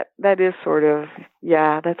 So that is sort of,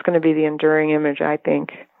 that's going to be the enduring image, I think.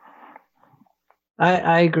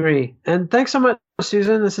 I agree. And thanks so much,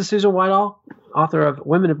 Susan. This is Susan Whitall, author of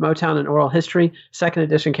Women of Motown and Oral History. Second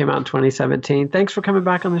edition came out in 2017. Thanks for coming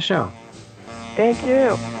back on the show. Thank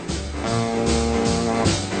you.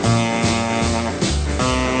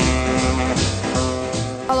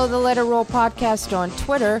 Follow the Let It Roll podcast on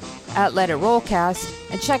Twitter at Let It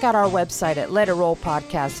Rollcast, and check out our website at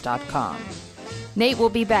letitrollpodcast.com. Nate will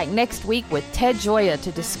be back next week with Ted Gioia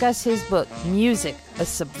to discuss his book, Music, A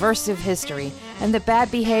Subversive History, and the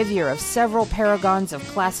bad behavior of several paragons of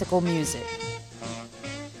classical music.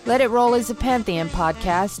 Let It Roll is a Pantheon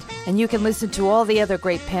podcast, and you can listen to all the other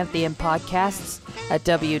great Pantheon podcasts at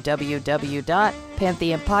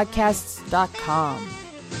www.pantheonpodcasts.com.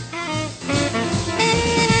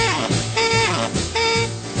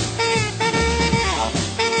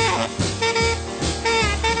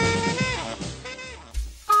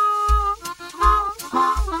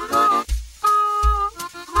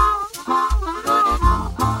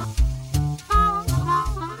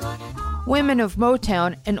 Women of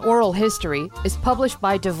Motown, An Oral History is published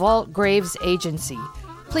by DeVault Graves Agency.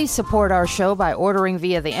 Please support our show by ordering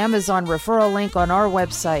via the Amazon referral link on our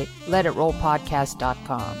website,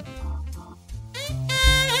 letitrollpodcast.com.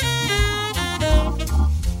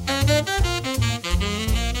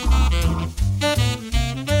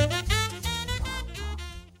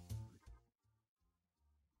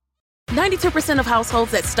 %of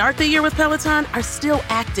households that start the year with Peloton are still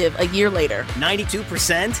active a year later.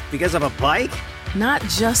 92% because of a bike? Not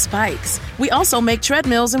just bikes. We also make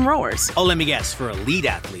treadmills and rowers. Oh, let me guess, for elite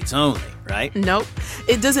athletes only, right? Nope.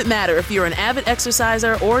 It doesn't matter if you're an avid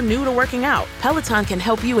exerciser or new to working out. Peloton can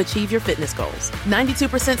help you achieve your fitness goals.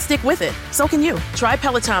 92% stick with it. So can you. Try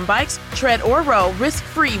Peloton bikes, tread, or row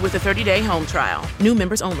risk-free with a 30-day home trial. New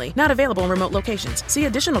members only. Not available in remote locations. See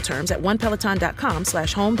additional terms at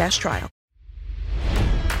onepeloton.com/home-trial.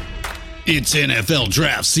 It's NFL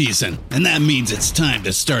draft season, and that means it's time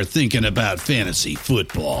to start thinking about fantasy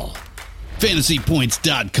football.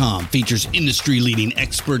 FantasyPoints.com features industry-leading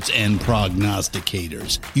experts and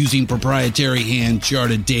prognosticators using proprietary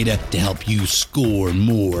hand-charted data to help you score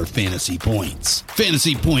more fantasy points.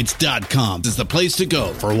 FantasyPoints.com is the place to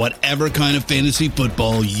go for whatever kind of fantasy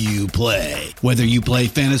football you play. Whether you play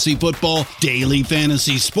fantasy football, daily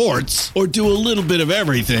fantasy sports, or do a little bit of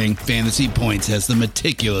everything, Fantasy Points has the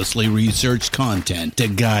meticulously researched content to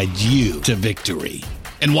guide you to victory.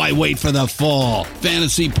 And why wait for the fall?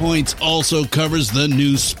 Fantasy Points also covers the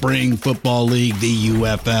new spring football league, the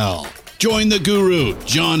UFL. Join the guru,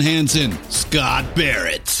 John Hansen, Scott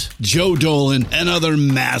Barrett, Joe Dolan, and other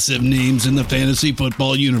massive names in the fantasy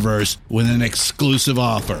football universe with an exclusive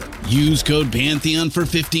offer. Use code Pantheon for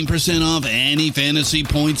 15% off any Fantasy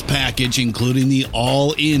Points package, including the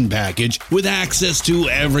all-in package, with access to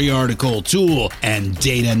every article, tool, and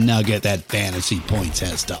data nugget that Fantasy Points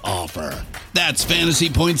has to offer. That's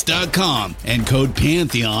FantasyPoints.com and code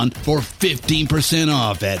Pantheon for 15%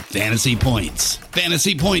 off at Fantasy Points.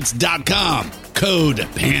 FantasyPoints.com, code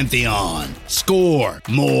Pantheon. Score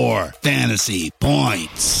more fantasy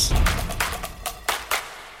points.